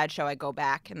I have a bad show, I go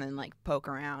back and then like poke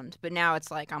around. But now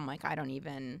it's like I'm like I don't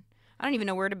even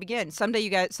know where to begin. Someday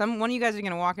one of you guys are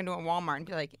gonna walk into a Walmart and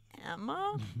be like,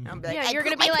 Emma. And I'll be like, Yeah, I you're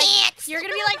gonna pooped be my like, pants. you're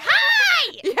gonna be like,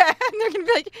 hi. yeah, and they're gonna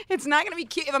be like, it's not gonna be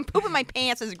cute. If I'm pooping my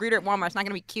pants as a greeter at Walmart, it's not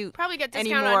gonna be cute. Probably get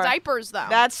discount Anymore. on diapers though.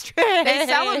 That's true. They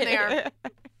sell 'em there.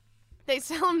 They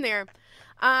sell them there.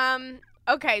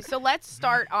 Okay, so let's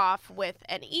start off with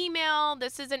an email.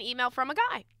 This is an email from a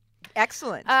guy.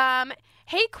 Excellent.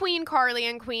 Hey, Queen Carly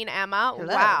and Queen Emma.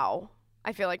 Hello. Wow.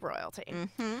 I feel like royalty.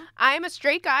 Mm-hmm. I am a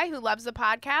straight guy who loves the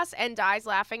podcast and dies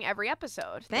laughing every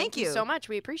episode. Thank you. so much.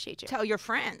 We appreciate you. Tell your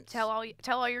friends. Tell all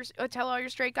your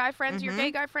straight guy friends, your Mhm.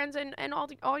 gay guy friends, and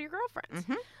all your girlfriends.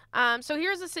 Mhm. So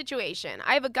here's the situation.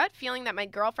 I have a gut feeling that my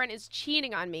girlfriend is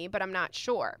cheating on me, but I'm not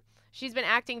sure. She's been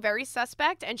acting very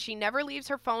suspect, and she never leaves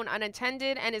her phone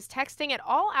unattended and is texting at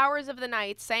all hours of the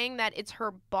night saying that it's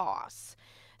her boss.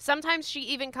 Sometimes she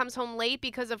even comes home late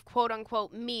because of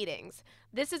quote-unquote meetings.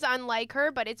 This is unlike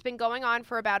her, but it's been going on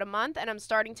for about a month, and I'm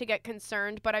starting to get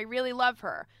concerned, but I really love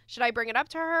her. Should I bring it up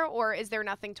to her, or is there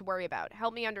nothing to worry about?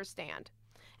 Help me understand.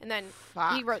 And then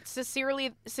he wrote, sincerely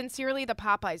the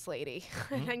Popeyes lady,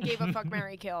 and gave a fuck,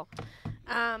 marry, kill.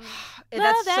 Love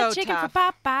That's that so chicken tough.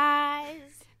 for Popeyes.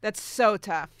 That's so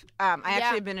tough. I Yeah.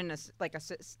 actually have been in a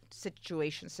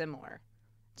situation similar.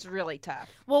 It's really tough.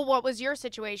 Well, what was your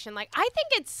situation like? I think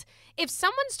it's if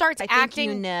someone starts I think acting.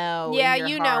 you know. Yeah, in your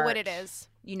you know what heart. it is.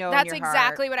 You know. That's in your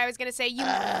exactly heart. what I was gonna say.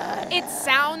 It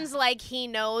sounds like he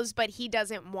knows, but he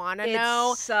doesn't want to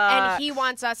know, sucks. and he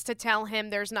wants us to tell him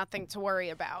there's nothing to worry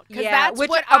about. 'Cause Yeah, that's which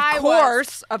what of I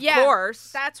course, was. of Yeah,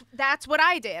 course. That's what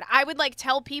I did. I would like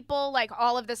tell people like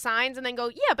all of the signs, and then go,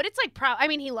 yeah, but it's like I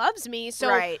mean, he loves me, so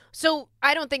Right. so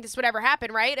I don't think this would ever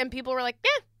happen, right? And people were like,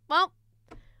 well,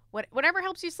 whatever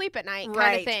helps you sleep at night, kind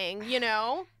Right. of thing, you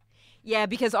know. Yeah,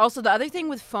 because also the other thing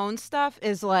with phone stuff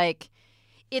is like,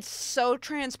 it's so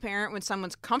transparent when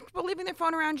someone's comfortable leaving their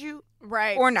phone around you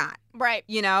Right. or not. Right.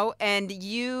 You know, and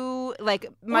you like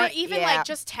Or even yeah. like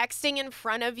just texting in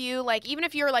front of you, like even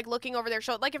if you're like looking over their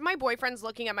shoulder, like if my boyfriend's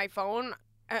looking at my phone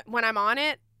when I'm on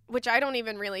it, which I don't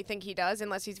even really think he does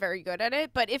unless he's very good at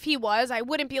it. But if he was, I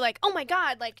wouldn't be like, oh my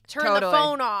God, like turn the Totally.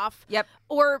 phone off. Yep.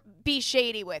 Or be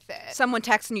shady with it. someone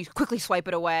texting you, quickly swipe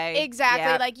it away. Exactly.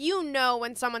 Yeah. Like you know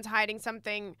when someone's hiding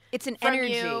something It's an from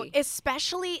energy, you,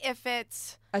 especially if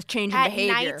it's a change in at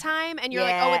behavior. nighttime and you're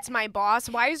like, oh, Yeah. it's my boss.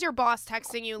 Why is your boss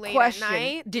texting you late Question: at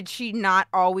night? Did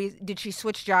she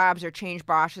switch jobs or change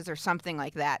bosses or something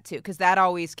like that too? Because that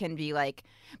always can be like.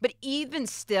 But even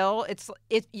still,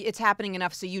 it's happening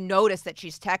enough so you notice that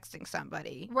she's texting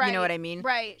somebody. Right. You know what I mean?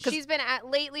 Right. 'Cause-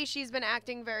 Lately she's been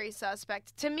acting very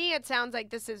suspect. To me it sounds like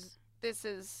this is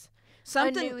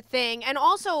Something. a new thing. And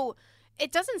also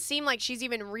it doesn't seem like she's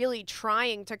even really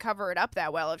trying to cover it up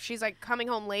that well. If she's like coming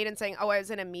home late and saying, "Oh, I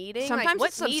was in a meeting." Sometimes like, what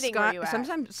it's meeting were you at?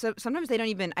 Sometimes they don't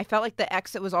even. I felt like the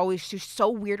ex that was always she's so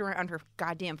weird around her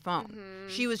goddamn phone. Mhm.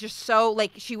 She was just so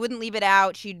like she wouldn't leave it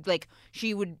out. She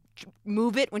would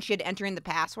move it when she had to enter in the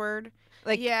password.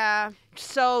 Like yeah.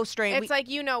 so strange. It's like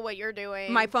you know what you're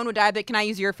doing. My phone would die, but can I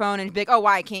use your phone? And she'd be like, oh,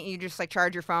 why can't you just like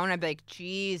charge your phone? I'd be like,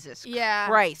 Jesus Yeah.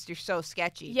 Christ, you're so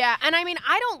sketchy. Yeah, and I mean,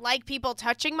 I don't like people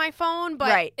touching my phone, but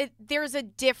Right. there's a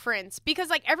difference because,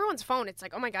 like, everyone's phone, it's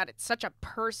like, oh my God, it's such a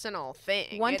personal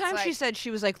thing. One It's time she like- said she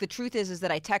was like, the truth is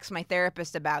that I text my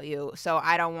therapist about you, so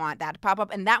I don't want that to pop up.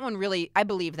 And that one really, I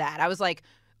believe that. I was like,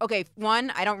 okay,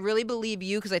 one, I don't really believe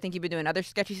you because I think you've been doing other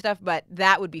sketchy stuff, but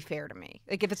that would be fair to me.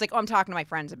 Like if it's like, oh, I'm talking to my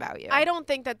friends about you. I don't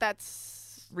think that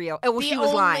that's real. Well, The she was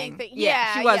only lying. thing- yeah,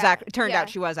 yeah, she was. yeah, It turned yeah. out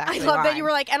she was I actually love lying. that you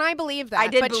were like, and I believe that, I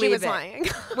did but she believe was it. lying.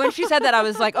 When she said that, I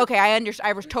was like, okay, I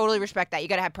totally respect that. You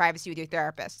got to have privacy with your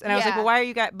therapist. And I was like, Yeah. well, why are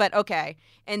you guys? But okay.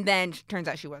 And then turns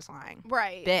out she was lying.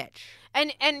 Right. Bitch.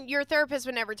 And your therapist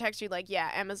would never text you like, yeah,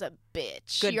 Emma's a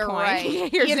bitch. Good You're point.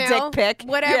 right. Here's you a know? dick pic.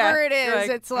 Whatever it You're is,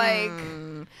 it's like.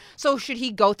 So should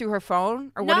he go through her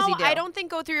phone, or what No, does he do? I don't think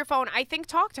go through your phone. I think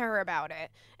talk to her about it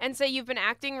and say you've been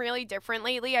acting really different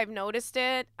lately. I've noticed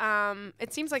it.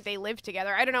 It seems like they live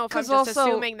together. I don't know if I'm 'Cause just also-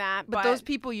 assuming that, But those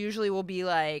people usually will be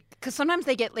like, because sometimes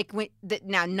they get like,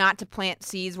 now not to plant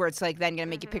seeds where it's like then gonna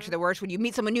make you picture the worst. When you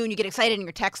meet someone new and you get excited and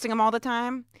you're texting them all the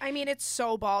time. I mean, it's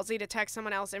so ballsy to text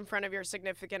someone else in front of your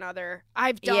significant other.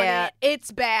 I've done Yeah. it.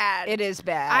 It's bad. It is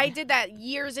bad. I did that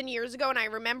years and years ago, and I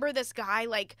remember this guy,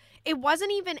 like, it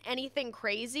wasn't even anything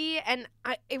crazy, and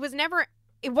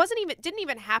didn't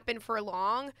even happen for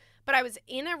long, but I was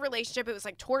in a relationship. It was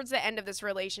like towards the end of this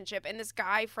relationship, and this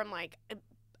guy from like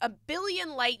a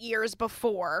billion light years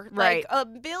before, Right. like a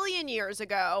billion years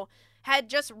ago, had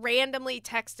just randomly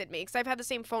texted me because I've had the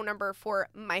same phone number for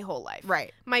my whole life.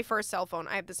 Right. My first cell phone,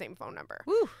 I have the same phone number.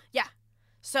 Woo.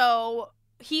 So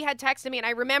he had texted me, and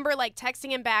I remember like texting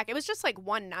him back. It was just like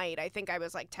one night. I think I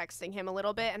was like texting him a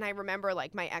little bit, and I remember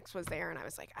like my ex was there, and I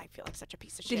was like, I feel like such a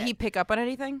piece of shit. Did he pick up on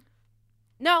anything?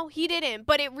 No, he didn't.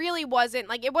 But it really wasn't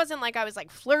like, it wasn't like I was like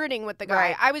flirting with the guy.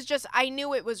 Right. I was just, I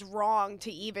knew it was wrong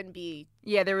to even be.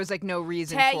 Yeah, there was like no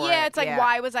reason for Yeah, it. it's like,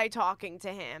 why was I talking to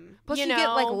him? Plus, you know? get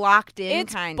like locked in,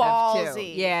 It's kind ballsy. of too.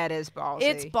 Yeah, it is ballsy.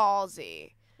 It's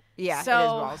ballsy. Yeah, So, it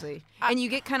is ballsy. And you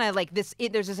get kind of like this.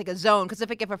 There's just like a zone because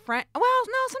if a friend, well,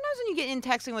 no, sometimes when you get in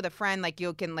texting with a friend, like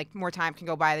you can like more time can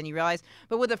go by than you realize.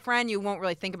 But with a friend, you won't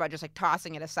really think about just like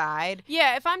tossing it aside.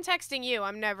 Yeah, if I'm texting you,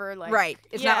 I'm never like. Right.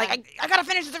 It's not like I gotta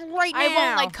finish this right now. I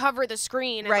won't like cover the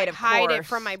screen and Right, like of hide it course.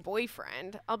 from my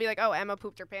boyfriend. I'll be like, oh, Emma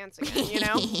pooped her pants again, you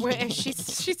know? she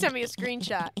sent me a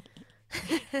screenshot.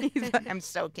 He's like, I'm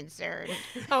so concerned.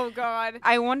 Oh God.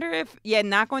 I wonder if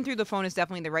not going through the phone is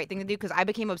definitely the right thing to do because I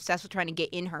became obsessed with trying to get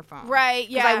in her phone. Right.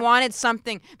 Because Yeah. I wanted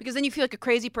something. Because then you feel like a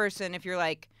crazy person if you're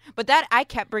like. But that I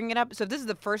kept bringing it up. So if this is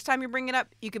the first time you're bringing it up,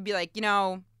 you could be like,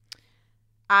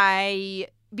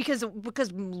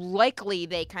 because likely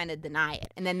they kind of deny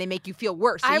it and then they make you feel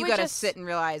worse. So I you would got to just- sit and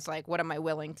realize like, what am I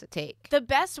willing to take? The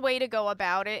best way to go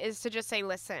about it is to just say,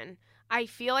 listen, I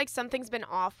feel like something's been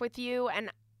off with you,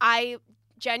 and I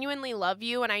genuinely love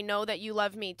you, and I know that you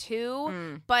love me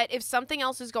too. But if something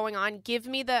else is going on, give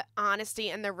me the honesty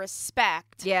and the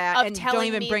respect. Yeah, of and telling don't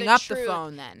even me bring the up truth. the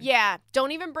phone then. Yeah,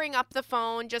 don't even bring up the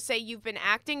phone. Just say you've been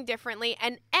acting differently.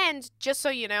 And just so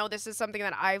you know, this is something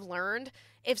that I've learned.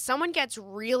 If someone gets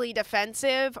really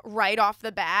defensive right off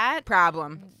the bat,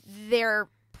 Problem. they're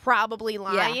probably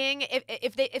lying.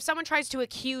 If someone tries to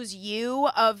accuse you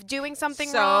of doing something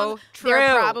So wrong, true.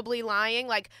 they're probably lying.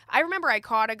 Like, I remember I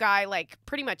caught a guy like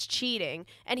pretty much cheating,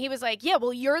 and he was like, yeah,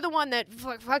 well, you're the one that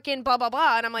fucking blah blah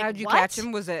blah, and I'm like, How'd you what? catch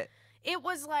him? Was it It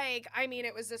was like, I mean,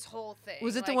 it was this whole thing.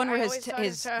 the Like, one where I his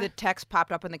always started to- the text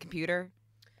popped up on the computer?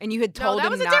 And you had No, told that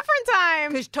him was a not. different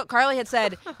time. Because Carly had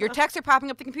said, your texts are popping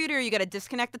up the computer. You got to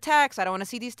disconnect the text. I don't want to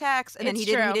see these texts. And then It's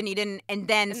he didn't. true. And then And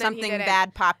then he something didn't.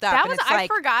 bad popped up. That and was, it's I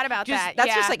like, forgot about just, that. That's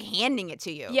yeah. just like handing it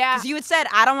to you. Yeah. Because you had said,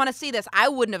 I don't want to see this. I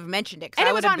wouldn't have mentioned it. 'Cause And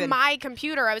I it was would have on been, my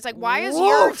computer. I was like, why is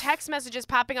your Woof. text messages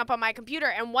popping up on my computer?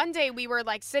 And one day we were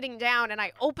like sitting down, and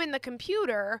I opened the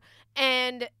computer,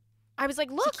 and I was like,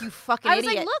 It's look. like, you fucking I was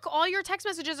idiot. like, look, all your text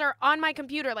messages are on my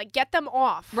computer. Like, get them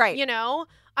off. Right. You know?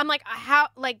 I'm like,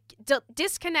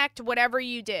 disconnect whatever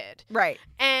you did. Right.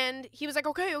 And he was like,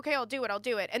 okay, I'll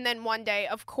do it. And then one day,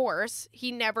 of course,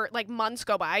 he never, like months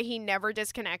go by, he never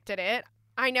disconnected it.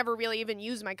 I never really even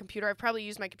used my computer. I've probably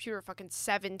used my computer fucking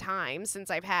 7 times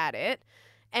since I've had it.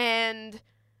 And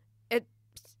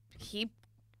he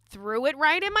threw it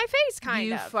right in my face, kind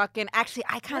you of. fucking. Actually,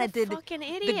 I kind What of a did. fucking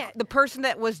idiot. The person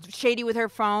that was shady with her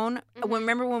phone. Mhm.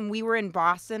 Remember when we were in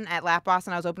Boston at Laugh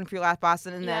Boston? I was opening for you Laugh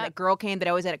Boston, and then Yep. a girl came that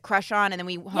I always had a crush on, and then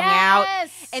we hung out.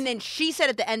 Yes! And then she said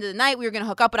at the end of the night we were gonna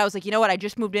hook up, but I was like, you know what? I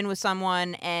just moved in with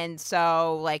someone, and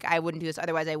so like I wouldn't do this.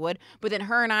 Otherwise, I would. But then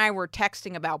her and I were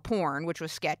texting about porn, which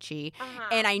was sketchy, Uh-huh.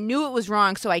 and I knew it was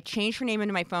wrong, so I changed her name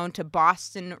into my phone to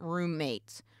Boston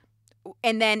Roommate.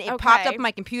 And then it popped up Okay. on my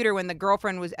computer when the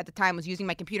girlfriend was at the time was using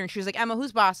my computer, and she was like, "Emma,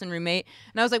 who's Boston roommate?"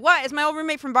 And I was like, "What? It's my old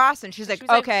roommate from Boston." She's like, She was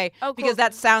like, "Okay," "Oh, cool, because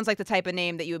that cool." sounds like the type of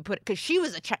name that you would put. Because she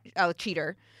was a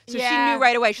cheater, so she Yeah, knew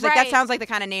right away. She's like, "That right. sounds like the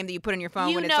kind of name that you put on your phone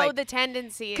you when it's know like." the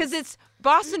tendencies. Because it's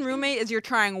Boston roommate is you're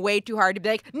trying way too hard to be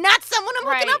like, not someone I'm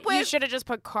hooking up with. You should have just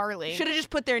put Carly. Should have just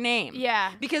put their name.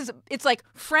 Yeah. Because it's like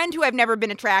friend who I've never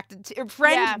been attracted to, or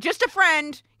friend, just a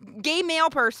friend, gay male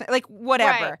person, like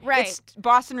whatever. Right. It's,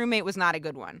 Boston roommate was not a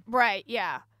good one. Right.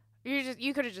 Yeah.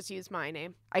 You could have just used my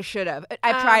name. I should have.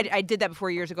 I've tried. I did that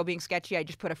before years ago, being sketchy. I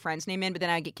just put a friend's name in, but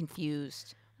then I get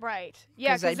confused. Right.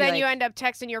 Yeah, 'Cause I'd because be then you like- end up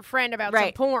texting your friend about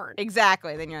some porn.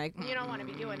 Exactly. Then you're like, You don't want to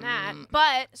be doing that.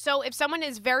 But so if someone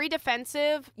is very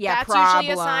defensive, Yeah, that's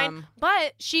usually a sign. problem.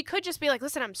 But she could just be like,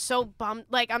 listen, I'm so bummed.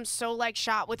 Like, I'm so like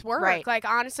shot with work. Right. Like,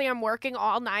 honestly, I'm working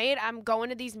all night. I'm going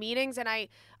to these meetings and I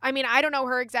mean, I don't know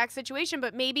her exact situation,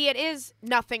 but maybe it is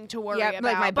nothing to worry about.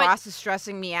 like my But boss is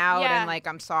stressing me out, Yeah. and like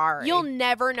I'm sorry. you'll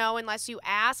never know unless you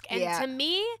ask. And Yeah. to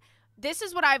me, this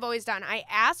is what I've always done. I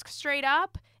ask straight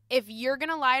up. If you're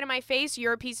gonna lie to my face,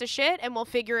 you're a piece of shit, and we'll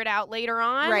figure it out later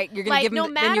on. right. You're gonna like, give him, no then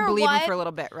you matter believe what, him for a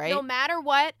little bit, right? No matter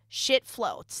what, shit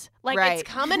floats. Like Right. it's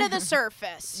coming to the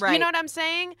surface. You Right. know what I'm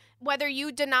saying? Whether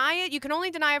you deny it, you can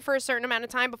only deny it for a certain amount of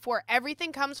time before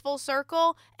everything comes full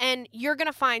circle, and you're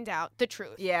gonna find out the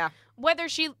truth. Yeah. Whether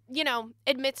she,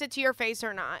 admits it to your face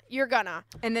or not, you're gonna.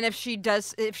 And then if she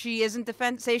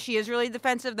isn't say she is really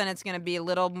defensive, then it's going to be a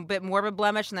little bit more of a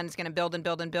blemish, and then it's going to build and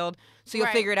build and build. So you'll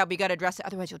Right. figure it out, but you got to address it.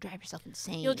 Otherwise, you'll drive yourself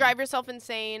insane. You'll drive yourself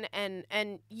insane,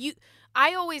 and you.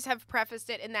 I always have prefaced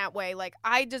it in that way. Like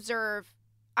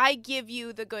I give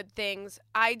you the good things.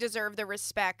 I deserve the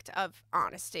respect of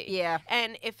honesty. Yeah.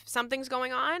 And if something's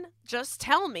going on, just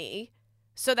tell me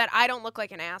so that I don't look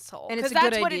like an asshole. And it's Because a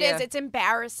good that's what it idea. is. It's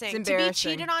embarrassing. It's To be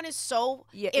embarrassing. cheated on is so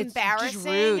Yeah, embarrassing. It's just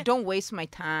rude. Don't waste my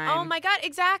time. Oh my God,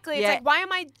 exactly. It's Yeah. like, why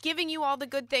am I giving you all the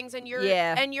good things and you're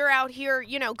Yeah. out here,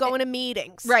 going to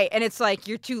meetings. Right, and it's like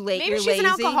you're too late. Maybe you're she's lazy. an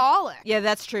alcoholic. Yeah,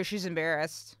 that's true. She's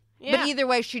embarrassed. Yeah. But either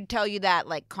way, she'd tell you that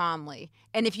like calmly.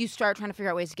 And if you start trying to figure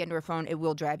out ways to get into her phone, it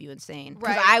will drive you insane.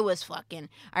 Because Right.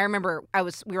 I remember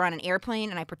we were on an airplane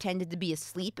and I pretended to be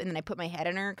asleep and then I put my head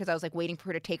in her because I was like waiting for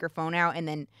her to take her phone out and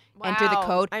then enter the Wow.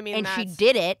 code. I mean, and she that's-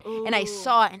 did it and I Ooh.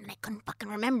 saw it and I couldn't fucking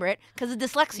remember it because of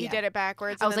dyslexia. You did it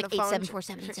backwards. I was and like then the phone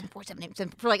 8747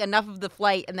 for like enough of the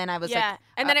flight and then I was yeah. like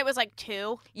And then it was like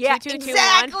 2. yeah, 2, 2, 2,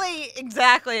 1.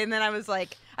 exactly. And then I was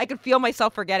like, I could feel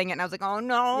myself forgetting it, and I was like, oh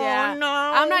no, Yeah. no.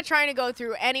 I'm not trying to go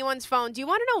through anyone's phone. Do you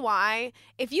want to know why?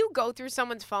 If you go through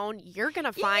someone's phone, you're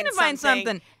gonna find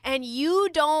something, and you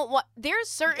don't want. There's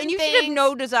certain And you things. should have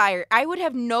no desire. I would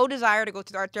have no desire to go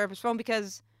through the art therapist's phone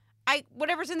because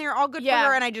whatever's in there, all good Yeah. for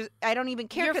her, and I don't even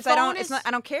care Your because I phone don't. is- I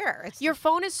don't care. It's Your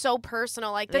phone is so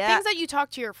personal. Like the Yeah. things that you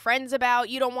talk to your friends about,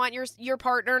 you don't want your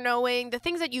partner knowing. The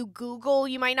things that you Google,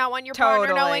 you might not want your partner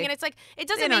Totally. knowing. And it's like it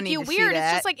doesn't They don't make you need to see weird. It's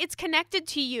that. just like it's connected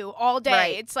to you all day.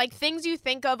 Right. It's like things you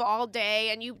think of all day,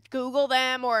 and you Google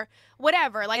them or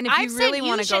whatever. Like And if I've you really sent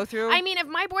wanna go shit- through- I mean, if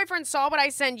my boyfriend saw what I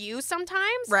send you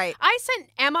sometimes, Right. I sent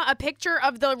Emma a picture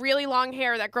of the really long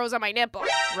hair that grows on my nipple.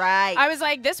 right. I was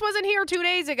like, this wasn't here 2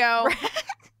 days ago.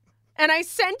 And I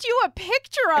sent you a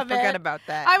picture I of it. forgot about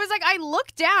that. I was like, I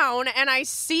look down and I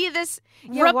see this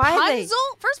Yeah, why are they- Rapunzel.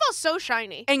 First of all, so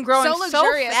shiny and growing so so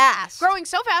luxurious. fast. growing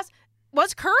so fast.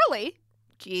 Was curly.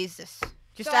 Jesus,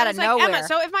 just So I out was of like, nowhere. Emma,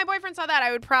 so if my boyfriend saw that,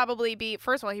 I would probably be.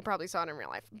 First of all, he probably saw it in real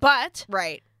life, but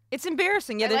right. It's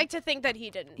embarrassing. Yeah, I like to think that he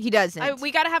didn't. he doesn't.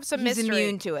 We got to have some He's mystery.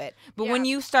 immune to it. But when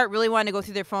Yeah. you start really wanting to go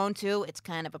through their phone too, it's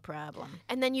kind of a problem.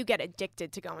 And then you get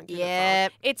addicted to going through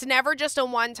Yep. the phone. It's never just a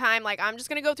one time, like, I'm just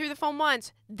going to go through the phone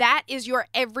once. That is your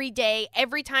everyday,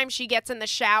 every time she gets in the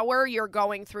shower, you're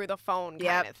going through the phone kind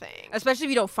Yep. of thing. Especially if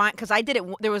you don't find, because I did it.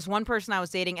 There was one person I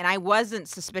was dating, and I wasn't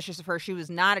suspicious of her. She was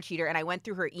not a cheater, and I went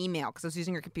through her email because I was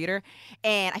using her computer,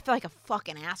 and I felt like a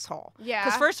fucking asshole. Yeah.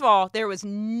 Because first of all, there was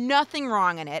nothing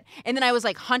wrong in it, and then I was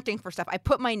like hunting for stuff. I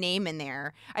put my name in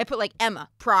there. I put like Emma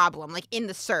problem, like in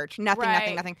the search. Nothing.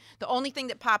 Right. The only thing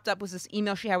that popped up was this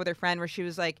email she had with her friend, where she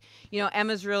was like,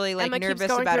 Emma's really like Emma keeps nervous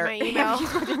going about through her. my email. Emma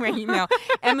keeps going through my email.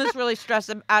 Emma's really stressed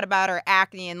out about her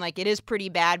acne, and like it is pretty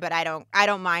bad, but I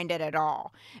don't mind it at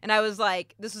all. And I was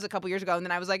like, this was a couple years ago, and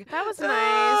then I was like, That was "Ugh,"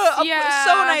 nice. Yeah.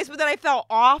 so nice. But then I felt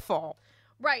awful.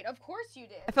 Right, of course you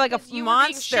did. I felt like a 'Cause you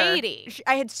monster. Were being shady.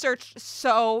 I had searched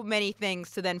so many things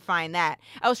to then find that.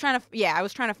 I was trying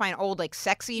to find old like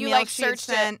sex emails You like she had searched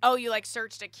sent. you like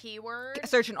searched a keyword.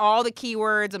 Searching all the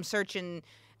keywords. I'm searching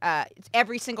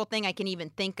every single thing I can even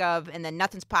think of, and then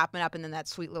nothing's popping up. And then that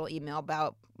sweet little email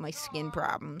about my skin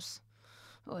problems.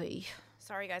 Oy.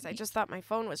 Sorry guys, I just thought my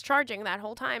phone was charging that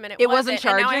whole time and It wasn't And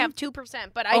now I charging? have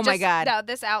 2%, but Oh my God. no,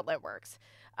 this outlet works.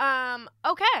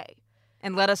 Okay.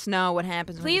 And let us know what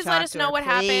happens. when you Please let talk us to know her. what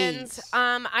happens. Please.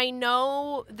 I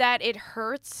know that it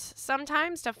hurts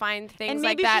sometimes to find things And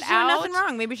like maybe that she's doing out. nothing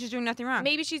wrong. Maybe she's doing nothing wrong.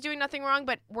 Maybe she's doing nothing wrong,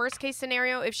 but worst case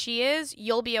scenario, if she is,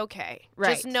 you'll be okay.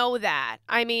 Right. Just know that.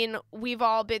 I mean, we've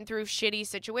all been through shitty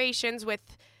situations with,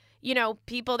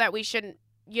 people that we shouldn't,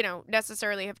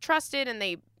 necessarily have trusted, and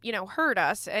they, hurt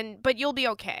us. But you'll be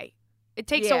okay. It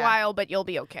takes a Yeah. while, but you'll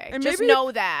be okay. And Just maybe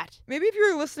know that. Maybe if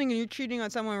you're listening and you're cheating on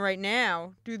someone right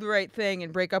now, do the right thing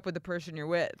and break up with the person you're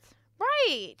with.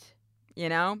 Right. You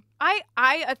know? I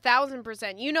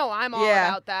 1,000%. I'm all Yeah.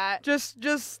 about that.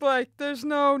 Just like there's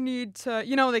no need to,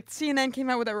 like CNN came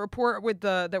out with that report with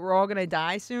that we're all gonna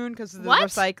die soon because of the What?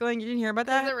 recycling. You didn't hear about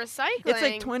that? The recycling. It's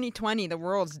like 2020. The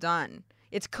world's done.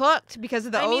 It's cooked because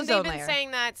of the I mean, ozone they've been layer.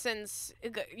 saying that since,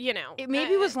 It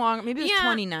maybe was long. Maybe it was yeah.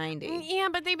 2090. Yeah,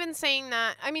 but they've been saying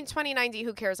that. I mean, 2090,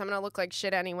 who cares? I'm going to look like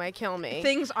shit anyway. Kill me.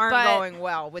 Things aren't But- going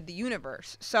well with the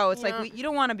universe, so it's Yeah. like you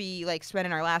don't want to be like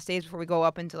spending our last days before we go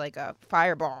up into like a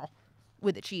fireball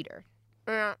with a cheater.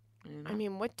 Yeah. You know? I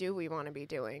mean, what do we want to be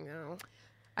doing now?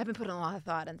 I've been putting a lot of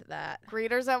thought into that.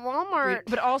 Greeters at Walmart.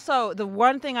 But also the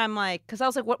one thing I'm like, because I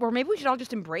was like, what? Or maybe we should all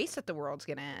just embrace that the world's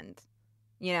gonna end.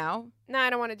 You know? No, I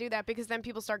don't want to do that because then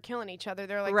people start killing each other.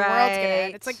 They're like, the world's going to end.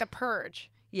 Right. It's like the purge.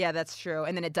 Yeah, that's true.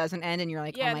 And then it doesn't end, and you're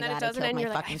like, Yeah, oh my and then god, it doesn't I killed end. my You're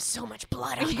like, I fucking. have so much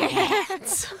blood on my Yeah.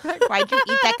 hands. Why'd you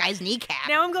eat that guy's kneecap?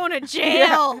 Now I'm going to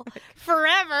jail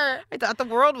forever. I thought the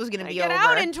world was gonna I be get over.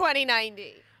 out in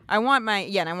 2090. I want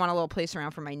and I want a little place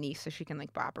around for my niece so she can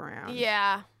like bop around.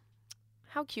 Yeah.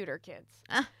 How cute are kids?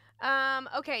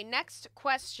 Okay, next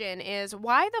question is,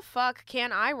 why the fuck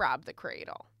can't I rob the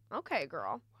cradle? Okay,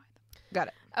 girl. Got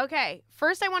it. Okay,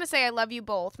 first I want to say I love you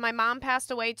both. My mom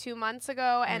passed away 2 months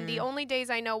ago, and the only days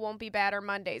I know won't be bad are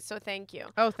Mondays, so thank you.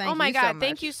 Oh, thank you. Oh my so God, much.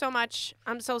 thank you so much.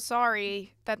 I'm so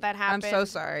sorry that I'm happened. so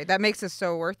sorry. That makes us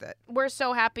so worth it. We're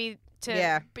so happy to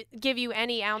Yeah. give you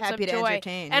any ounce Happy of to joy.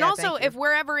 entertain. And Yeah, also, thank you. if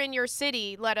we're ever in your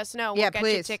city, let us know. Yeah, We'll get you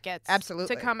please. tickets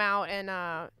Absolutely. to come out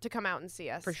and see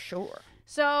us. For sure.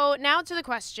 So now to the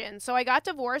question. So I got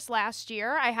divorced last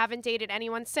year. I haven't dated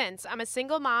anyone since. I'm a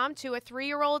single mom to a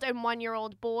 3-year-old and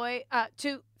 1-year-old boy.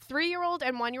 To 3-year-old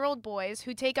and 1-year-old boys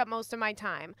who take up most of my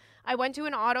time. I went to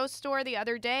an auto store the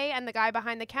other day, and the guy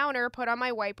behind the counter put on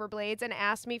my wiper blades and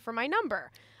asked me for my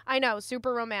number. I know,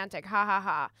 super romantic. Ha ha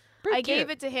ha. Pretty I cute. gave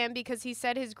it to him because he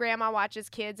said his grandma watches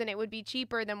kids and it would be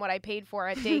cheaper than what I paid for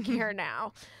at daycare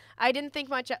now. I didn't think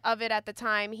much of it at the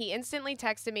time. He instantly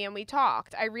texted me and we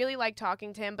talked. I really like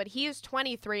talking to him, but he is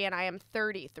 23 and I am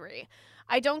 33.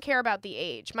 I don't care about the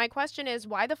age. My question is,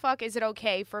 why the fuck is it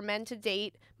okay for men to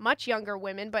date much younger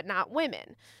women but not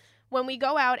women? When we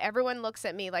go out, everyone looks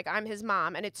at me like I'm his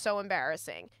mom, and it's so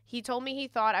embarrassing. He told me he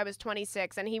thought I was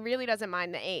 26, and he really doesn't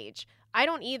mind the age. I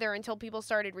don't either until people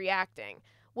started reacting.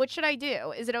 What should I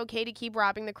do? Is it okay to keep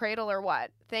robbing the cradle or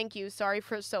what? Thank you. Sorry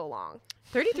for so long.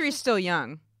 33 is still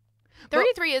young.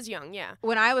 33 is young, yeah.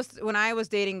 When I was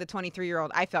dating the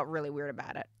 23-year-old, I felt really weird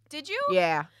about it. Did you?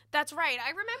 Yeah. That's right. I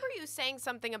remember you saying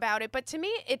something about it, but to me,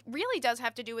 it really does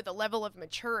have to do with the level of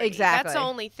maturity. Exactly. That's the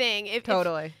only thing.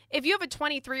 Totally. If you have a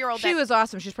 23-year-old She was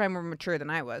awesome. She's probably more mature than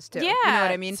I was, too. Yeah. You know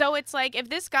what I mean? So it's like, if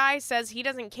this guy says he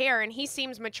doesn't care and he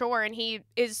seems mature and he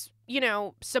is,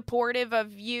 supportive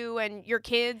of you and your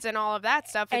kids and all of that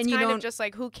stuff, it's And you kind of don't- just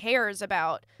like, who cares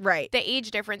about Right. the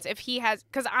age difference if he has,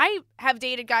 because I have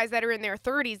dated guys that are in their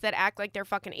 30s that act like they're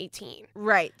fucking 18.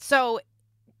 Right. So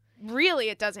really,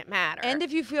 it doesn't matter. And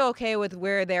if you feel okay with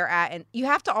where they're at, and you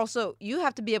have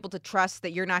to be able to trust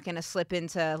that you're not going to slip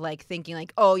into like thinking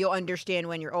like, oh, you'll understand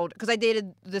when you're older. Because I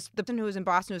dated the person who was in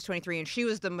Boston who was 23, and she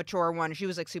was the mature one. She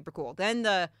was like super cool. Then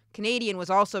the Canadian was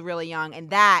also really young, and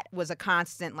that was a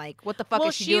constant like, what the fuck well,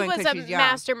 is she she doing? was 'Cause a she's young.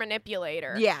 master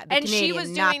manipulator. Yeah, the and Canadian, she was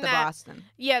doing not the that. Boston.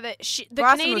 Yeah, the Boston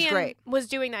was Canadian great. was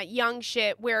doing that young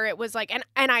shit where it was like, and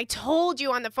I told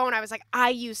you on the phone, I was like, I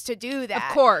used to do that.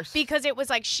 Of course. Because it was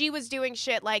like she was doing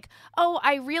shit like, oh,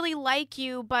 I really like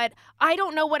you, but I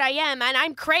don't know what I am, and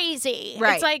I'm crazy.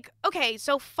 Right. It's like, okay,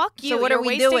 so fuck you. So what You're are we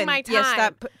wasting doing? my time. Yeah,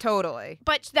 stop. Totally.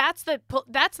 But that's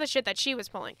the shit that she was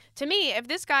pulling. To me, if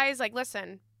this guy is like,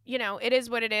 listen, it is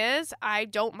what it is. I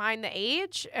don't mind the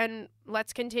age, and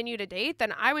let's continue to date.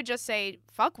 Then I would just say,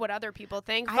 fuck what other people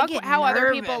think. I Fuck get how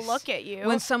other people nervous look at you.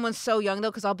 When someone's so young, though,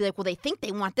 because I'll be like, well, they think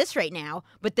they want this right now,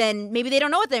 but then maybe they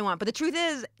don't know what they want. But the truth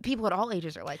is, people at all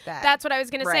ages are like that. That's what I was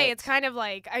gonna say. Right. It's kind of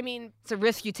like, I mean, It's a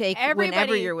risk you take whenever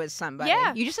Everybody- you're with somebody.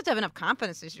 Yeah. You just have to have enough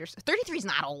confidence. 33 is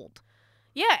not old.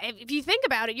 Yeah, if you think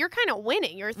about it, you're kind of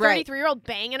winning. You're a Right. 33-year-old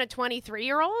banging a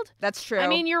 23-year-old. That's true. I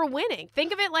mean, you're winning.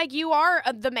 Think of it like you are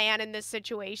the man in this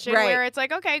situation Right. where it's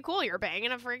like, okay, cool, you're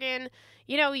banging a freaking,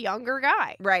 younger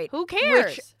guy. right. Who cares?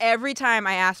 Which every time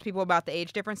I ask people about the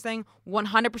age difference thing,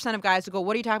 100% of guys would go,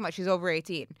 "What are you talking about? She's over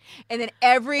 18." And then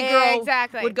every girl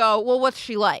Exactly. would go, "Well, what's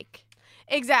she like?"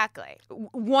 Exactly.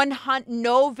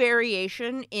 No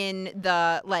variation in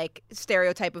the like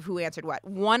stereotype of who answered what.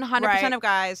 100% Right. of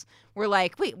guys were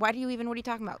like, "Wait, what are you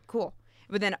talking about?" Cool.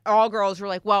 But then all girls were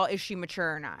like, "Well, is she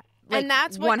mature or not?" Like, And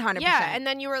that's what 100%. Yeah, and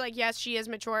then you were like, yes, she is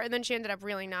mature, and then she ended up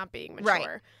really not being mature.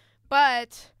 Right.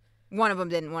 But one of them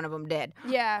didn't. One of them did.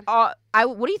 yeah,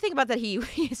 What do you think about that? He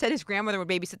said his grandmother would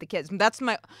babysit the kids.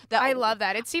 I love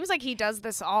that. It seems like he does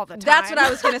this all the time. That's what I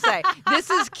was gonna say. This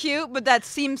is cute, but that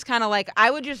seems kind of like I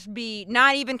would just be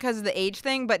not even because of the age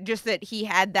thing, but just that he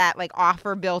had that like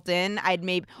offer built in. I'd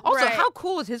maybe also Right. how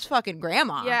cool is his fucking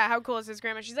grandma? Yeah, how cool is his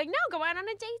grandma? She's like, no, go out on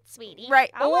a date, sweetie.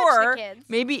 Right. I'll watch or the kids.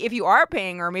 maybe if you are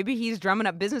paying her, maybe he's drumming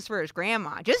up business for his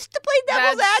grandma just to play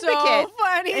devil's That's advocate. so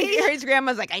funny. And his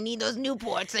grandma's like, "I need those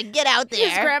Newports. Like, get out there."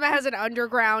 His grandma has an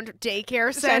underground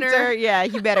daycare center. Yeah,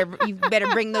 you better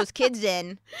bring those kids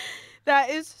in. That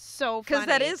is so funny. Because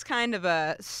that is kind of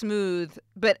a smooth,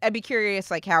 but I'd be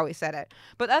curious like how he said it.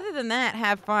 But other than that,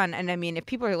 have fun. And I mean, if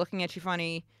people are looking at you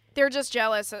funny, They're just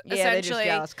jealous, yeah, they're just essentially.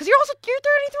 jealous. Because you're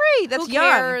 33. That's Who young.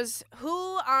 cares?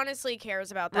 Who honestly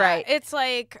cares about that? Right. It's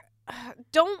like,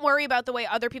 don't worry about the way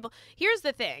other people. Here's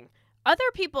the thing: other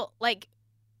people,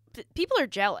 people are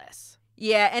jealous.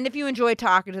 Yeah, and if you enjoy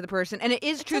talking to the person, and it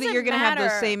is It true that doesn't you're going to have those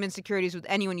matter. same insecurities with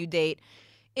anyone you date.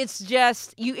 It's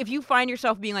just if you find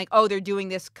yourself being like, "Oh, they're doing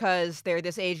this because they're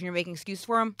this age," and you're making excuses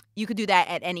for them, you could do that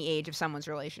at any age of someone's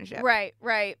relationship. Right.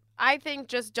 I think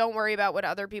just don't worry about what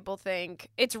other people think.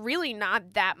 It's really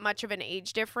not that much of an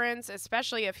age difference,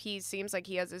 especially if he seems like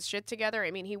he has his shit together.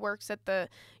 I mean, he works at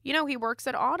he works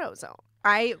at AutoZone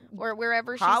or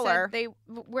wherever Holler.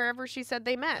 she said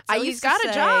they met. I So used he's to got a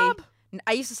say- job.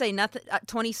 I used to say nothing.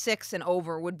 26 and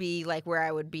over would be like where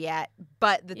I would be at.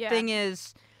 But the Yeah. thing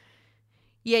is,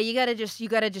 yeah, you gotta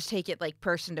just take it like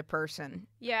person to person,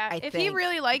 Yeah. I If he think.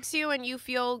 really likes you and you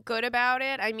feel good about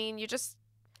it, I mean, you just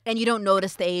and you don't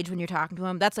notice the age when you're talking to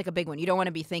him. That's like a big one. You don't want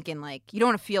to be thinking like you don't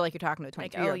want to feel like you're talking to a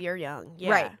 23 year old. you're young. Yeah.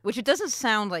 Right? Which it doesn't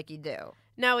sound like you do.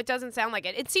 No, it doesn't sound like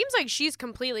it. It seems like she's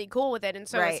completely cool with it, and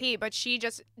so Right. is he. But she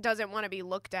just doesn't want to be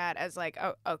looked at as like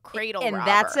a cradle And robber.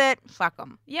 that's it. Fuck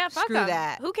them. Yeah, fuck Screw 'em.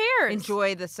 that. Who cares?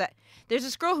 Enjoy the set. There's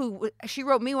this girl who she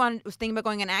wrote me one was thinking about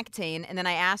going on Accutane, and then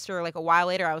I asked her like a while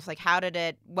later. I was like,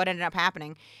 what ended up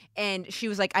happening? And she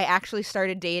was like, I actually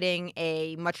started dating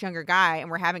a much younger guy, and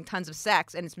we're having tons of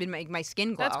sex, and it's been making my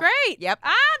skin glow. That's great. Yep.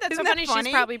 Ah, that's Isn't so that funny. funny?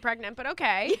 She's probably pregnant, but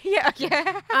okay. Yeah.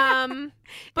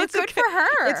 But It's good a- for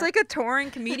her. It's like a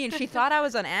touring comedian. She thought I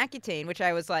was on Accutane, which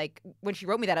I was like, when she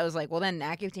wrote me that, I was like, well, then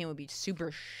Accutane would be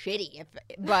super shitty.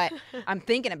 But I'm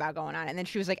thinking about going on it. And then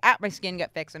she was like, my skin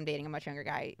got fixed. I'm dating a much younger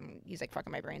guy. And he's like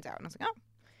fucking my brains out. And I was like, oh,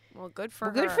 well, good for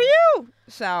well, her. good for you.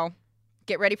 So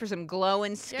get ready for some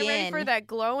glowing skin. Get ready for that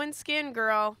glowing skin,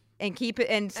 girl. And keep it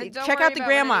and, And don't check worry out the about what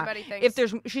grandma. anybody thinks.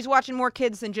 If she's watching more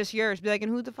kids than just yours, be like,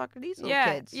 and who the fuck are these little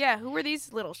kids? Yeah. Who are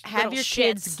these little Have little your shits?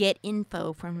 kids get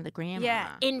info from the grandma.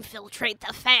 Yeah. Infiltrate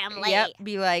the family. Yep.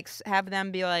 Be like, have them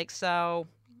be like, so,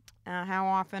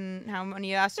 how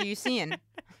many of us are you seeing?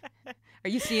 Are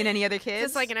you seeing any other kids? Is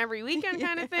this like an every weekend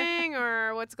kind of thing,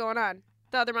 or what's going on?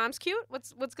 The other mom's cute.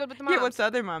 What's good with the mom? Yeah, what's the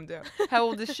other mom do? How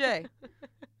old is Shay?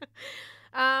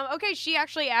 Okay, she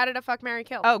actually added a fuck, marry,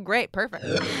 kill. Oh, great, perfect.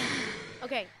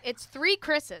 Okay, it's 3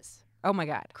 Chris's. Oh my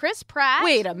God. Chris Pratt.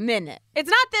 Wait a minute. It's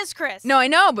not this Chris. No, I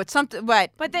know, but something.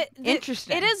 But But the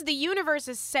Interesting. It is the universe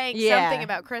is saying Yeah. something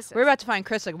about Chris. we're about to find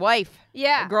Chris a wife,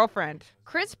 Yeah. a girlfriend.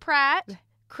 Chris Pratt,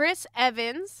 Chris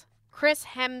Evans, Chris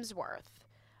Hemsworth.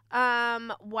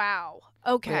 Wow.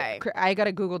 Okay. Wait, I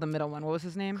gotta Google the middle one. What was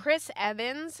his name? Chris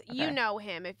Evans, you Okay. know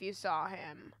him if you saw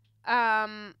him.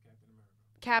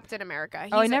 Captain America.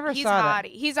 Oh, I never he's saw a that.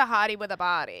 hottie. He's a hottie with a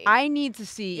body. I need to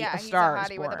see yeah, a he's Star a is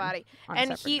hottie Born with a body. on And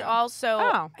separate he show. also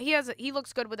Oh. he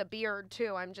looks good with a beard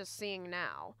too. I'm just seeing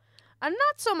now. Not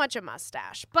so much a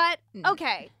mustache, but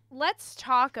okay, let's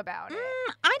talk about it.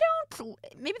 I don't.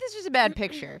 Maybe this is a bad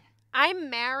picture. I'm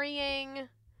marrying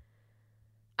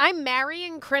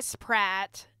Chris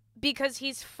Pratt because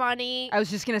he's funny, I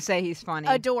was just gonna say he's funny.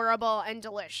 adorable, and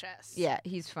delicious. Yeah,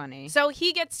 he's funny. So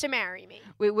he gets to marry me.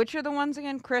 Wait, which are the ones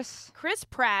again? Chris? Chris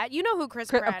Pratt, you know who Chris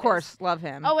Pratt is. Of course, love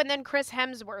him. Oh, and then Chris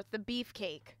Hemsworth, the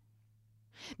beefcake.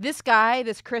 This guy,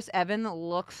 this Chris Evan,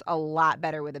 looks a lot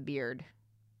better with a beard.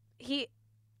 He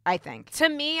I think. To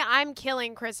me, I'm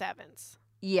killing Chris Evans.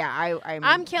 Yeah,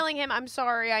 I'm killing him. I'm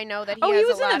sorry. I know that he Oh, he has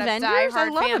was a in lot Avengers? of I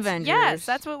diehard love fans. Avengers. Yes,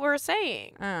 that's what we're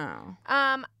saying. Oh.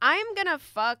 I'm gonna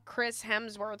fuck Chris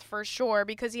Hemsworth for sure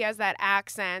because he has that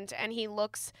accent and he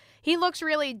looks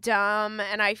really dumb,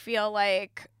 and I feel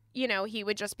like, you know, he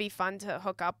would just be fun to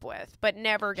hook up with, but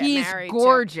never get married. He's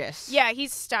gorgeous. To. Yeah,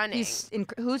 he's stunning.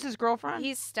 Who's his girlfriend?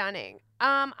 He's stunning.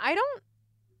 I don't.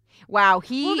 Wow,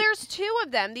 Well, there's two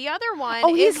of them. The other one.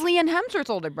 Oh, is he's Liam Hemsworth's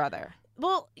older brother.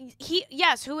 Well,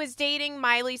 who is dating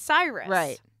Miley Cyrus,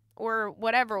 Right? Or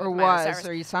whatever, Or with Miley was, Cyrus.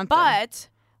 or something. But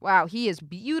wow, he is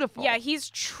beautiful. yeah, he's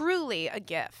truly a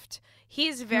gift.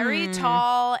 He's very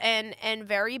tall and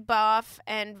very buff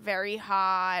and very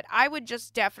hot. I would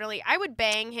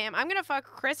bang him. I'm gonna fuck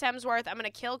Chris Hemsworth. I'm gonna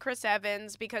kill Chris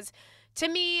Evans because, to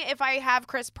me, if I have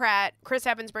Chris Pratt, Chris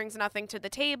Evans brings nothing to the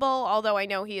table, although I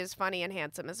know he is funny and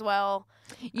handsome as well.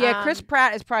 Yeah, Chris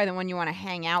Pratt is probably the one you want to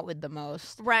hang out with the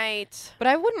most. Right. But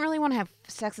I wouldn't really want to have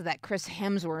sex with that Chris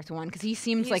Hemsworth one because he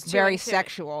seems He's like too very into it.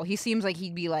 sexual. He seems like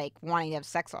he'd be like wanting to have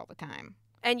sex all the time.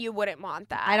 And you wouldn't want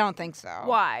that. I don't think so.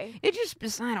 Why? It just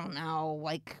I don't know.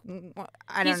 Like,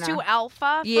 I don't know. He's too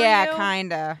alpha for yeah, you?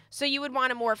 kinda. So you would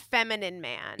want a more feminine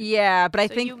man. Yeah, but I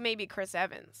So think you maybe Chris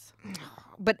Evans.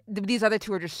 but these other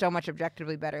two are just so much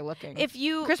objectively better looking. If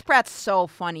you Chris Pratt's so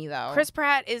funny though. Chris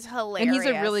Pratt is hilarious. and he's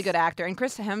a really good actor. And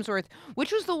Chris Hemsworth,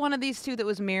 which was the one of these two that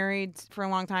was married for a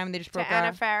long time and they just to broke Anna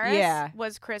up? Faris Yeah,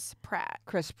 was Chris Pratt.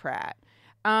 Chris Pratt.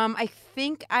 I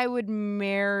think I would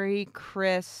marry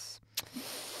Chris.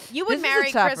 You This would is a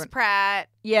marry tough Chris one. Pratt.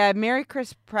 Yeah, marry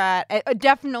Chris Pratt.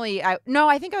 Definitely. I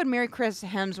think I would marry Chris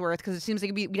Hemsworth because it seems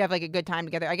like we'd have like a good time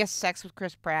together. I guess sex with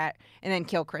Chris Pratt and then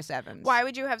kill Chris Evans. Why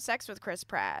would you have sex with Chris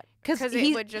Pratt? Because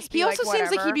it would just be he also like, seems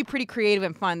like whatever. he'd be pretty creative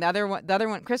and fun. The other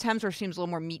one, Chris Hemsworth seems a little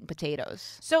more meat and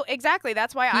potatoes. So exactly,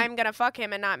 that's why I'm gonna fuck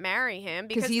him and not marry him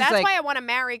because he's that's like- why I want to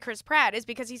marry Chris Pratt is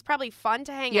because he's probably fun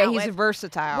to hang Yeah, out he's with.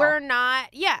 versatile. We're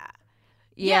not. Yeah.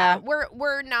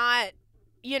 We're not.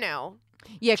 You know.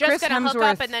 Yeah, Just Chris gonna Hemsworth. hook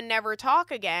up and then never talk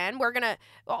again. We're gonna.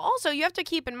 Also, you have to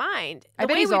keep in mind the I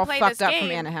bet way he's we all play fucked this up game.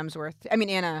 from Anna Hemsworth. I mean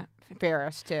Anna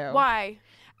Faris too. Why?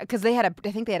 Because I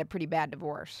think they had a pretty bad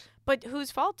divorce. But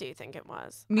whose fault do you think it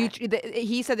was?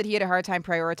 He said that he had a hard time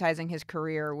prioritizing his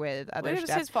career with other It was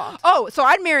stuff. his fault. Oh, so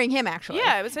I'd marry him actually.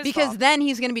 Yeah, it was his because fault. then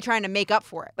he's going to be trying to make up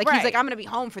for it. Like he's Right. like, I'm going to be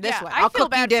home for this Yeah, one. I I'll feel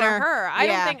cook bad you dinner. for her.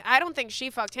 Yeah. I don't think she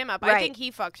fucked him up. I Right. think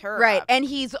he fucked her Right, up. and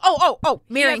he's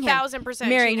marrying he him 1,000%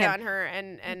 marrying cheated him. on her,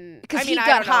 and 'Cause I mean, he I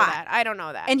got don't know hot. that. I don't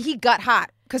know that. and he got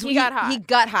hot because He got hot. He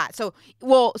got hot. So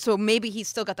maybe he's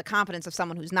still got the confidence of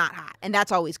someone who's not hot, and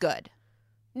that's always good.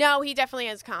 no, he definitely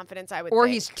has confidence. I would. Or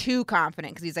think. he's too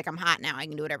confident because he's like, I'm hot now. I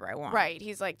can do whatever I want. right.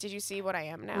 He's like, did you see what I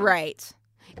am now? Right.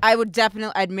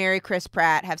 I'd marry Chris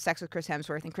Pratt, have sex with Chris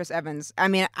Hemsworth and Chris Evans. I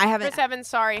mean, I haven't. Chris Evans,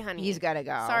 sorry, honey. He's got to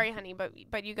go. Sorry, honey,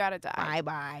 but you gotta die. Bye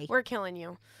bye. We're killing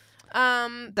you.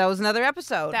 That was another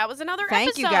episode. That was another Thank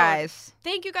episode. you guys.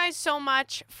 Thank you guys so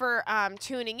much for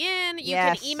tuning in. You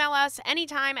Yes. can email us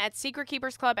anytime at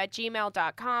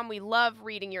secretkeepersclub@gmail.com. We love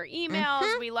reading your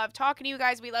emails. We love talking to you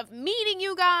guys. We love meeting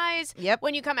you guys Yep.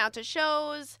 when you come out to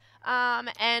shows.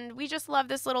 And we just love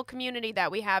this little community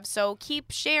that we have. So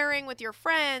keep sharing with your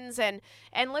friends and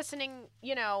listening,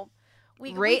 you know.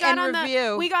 We Rate got and on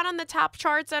review. We got on the top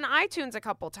charts on iTunes a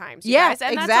couple times, you Yeah, guys,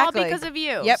 and that's exactly. all because of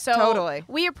you. Yep, so totally.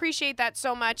 we appreciate that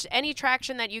so much. Any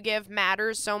traction that you give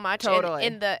matters so much Totally.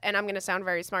 in the, and I'm going to sound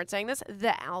very smart saying this,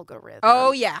 the algorithm.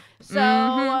 Oh yeah. So,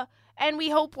 Mhm. and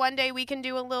we hope one day we can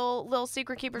do a little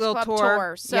Secret Keepers Little Club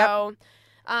tour. So,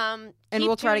 And keep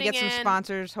we'll try to get tuning some in.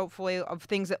 sponsors, hopefully, of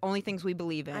only things we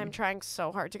believe in. I'm trying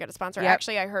so hard to get a sponsor. Yep.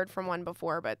 Actually, I heard from one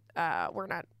before, but we're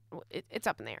not. It's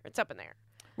up in the air. It's up in there.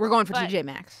 We're going for But TJ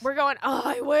Maxx. We're going. Oh,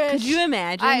 I wish. Could you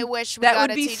imagine? I wish we that got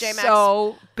would a be TJ Maxx.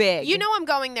 so big. You know I'm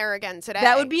going there again today.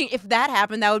 that would be if that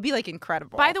happened. That would be like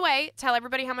incredible. By the way, tell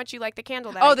everybody how much you like the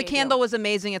candle. That oh, I the gave you. candle was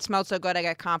amazing. It smelled so good. I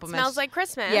got compliments. Smells like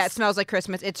Christmas. Yeah, it smells like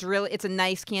Christmas. It's a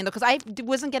nice candle because I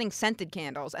wasn't getting scented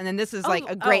candles, and then this is like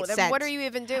a great then scent. What are you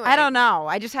even doing? I don't know.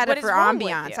 I just had What it is for wrong with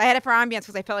ambiance. you? I had it for ambiance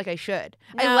because I felt like I should.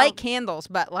 I No. like candles,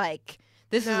 but like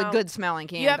this is a No. good smelling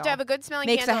candle. You have to have a good smelling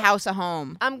Makes candle. a house a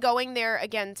home. I'm going there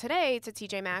again today to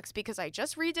TJ Maxx because I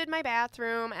just redid my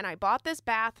bathroom and I bought this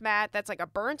bath mat that's like a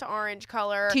burnt orange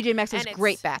color. TJ Maxx has and it's-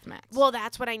 great bath mats. Well,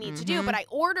 that's what I need to do. Mhm. But I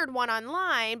ordered one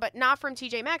online, but not from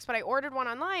TJ Maxx, but I ordered one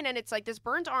online and it's like this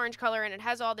burnt orange color and it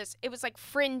has all this, it was like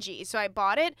fringy. So I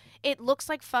bought it. It looks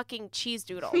like fucking cheese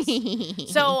doodles.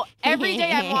 So every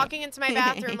day I'm walking into my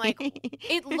bathroom like,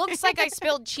 it looks like I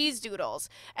spilled cheese doodles.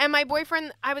 And my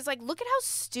boyfriend, I was like, look at how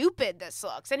stupid this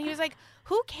looks. And he was like,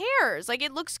 who cares? Like,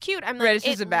 it looks cute. I'm Right, like, it's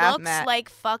just it a bath looks mat. like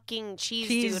fucking cheese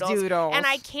doodles. doodles. And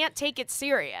I can't take it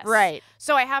serious. Right.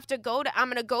 So I'm going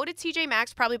to go to TJ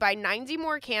Maxx, probably buy 90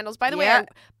 more candles. By the way, Yeah.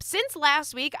 since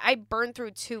last week, I burned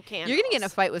through 2 candles. You're going to get in a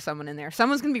fight with someone in there.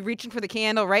 Someone's going to be reaching for the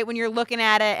candle right when you're looking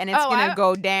at it, and it's Oh, going I- to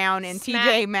go down in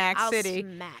TJ Maxx I'll City.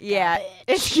 smack a Yeah, bitch.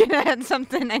 it's going to have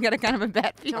something. I got a kind of a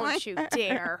bad feeling. Don't you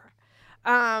dare.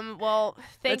 Well,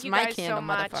 thank That's you my guys candle, so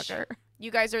much. motherfucker. You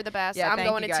guys are the best. Yeah, I'm thank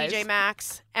going you to guys. TJ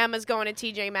Maxx. Emma's going to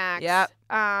TJ Maxx.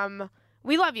 Yep.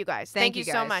 We love you guys. Thank you you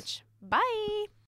so guys. much. Bye.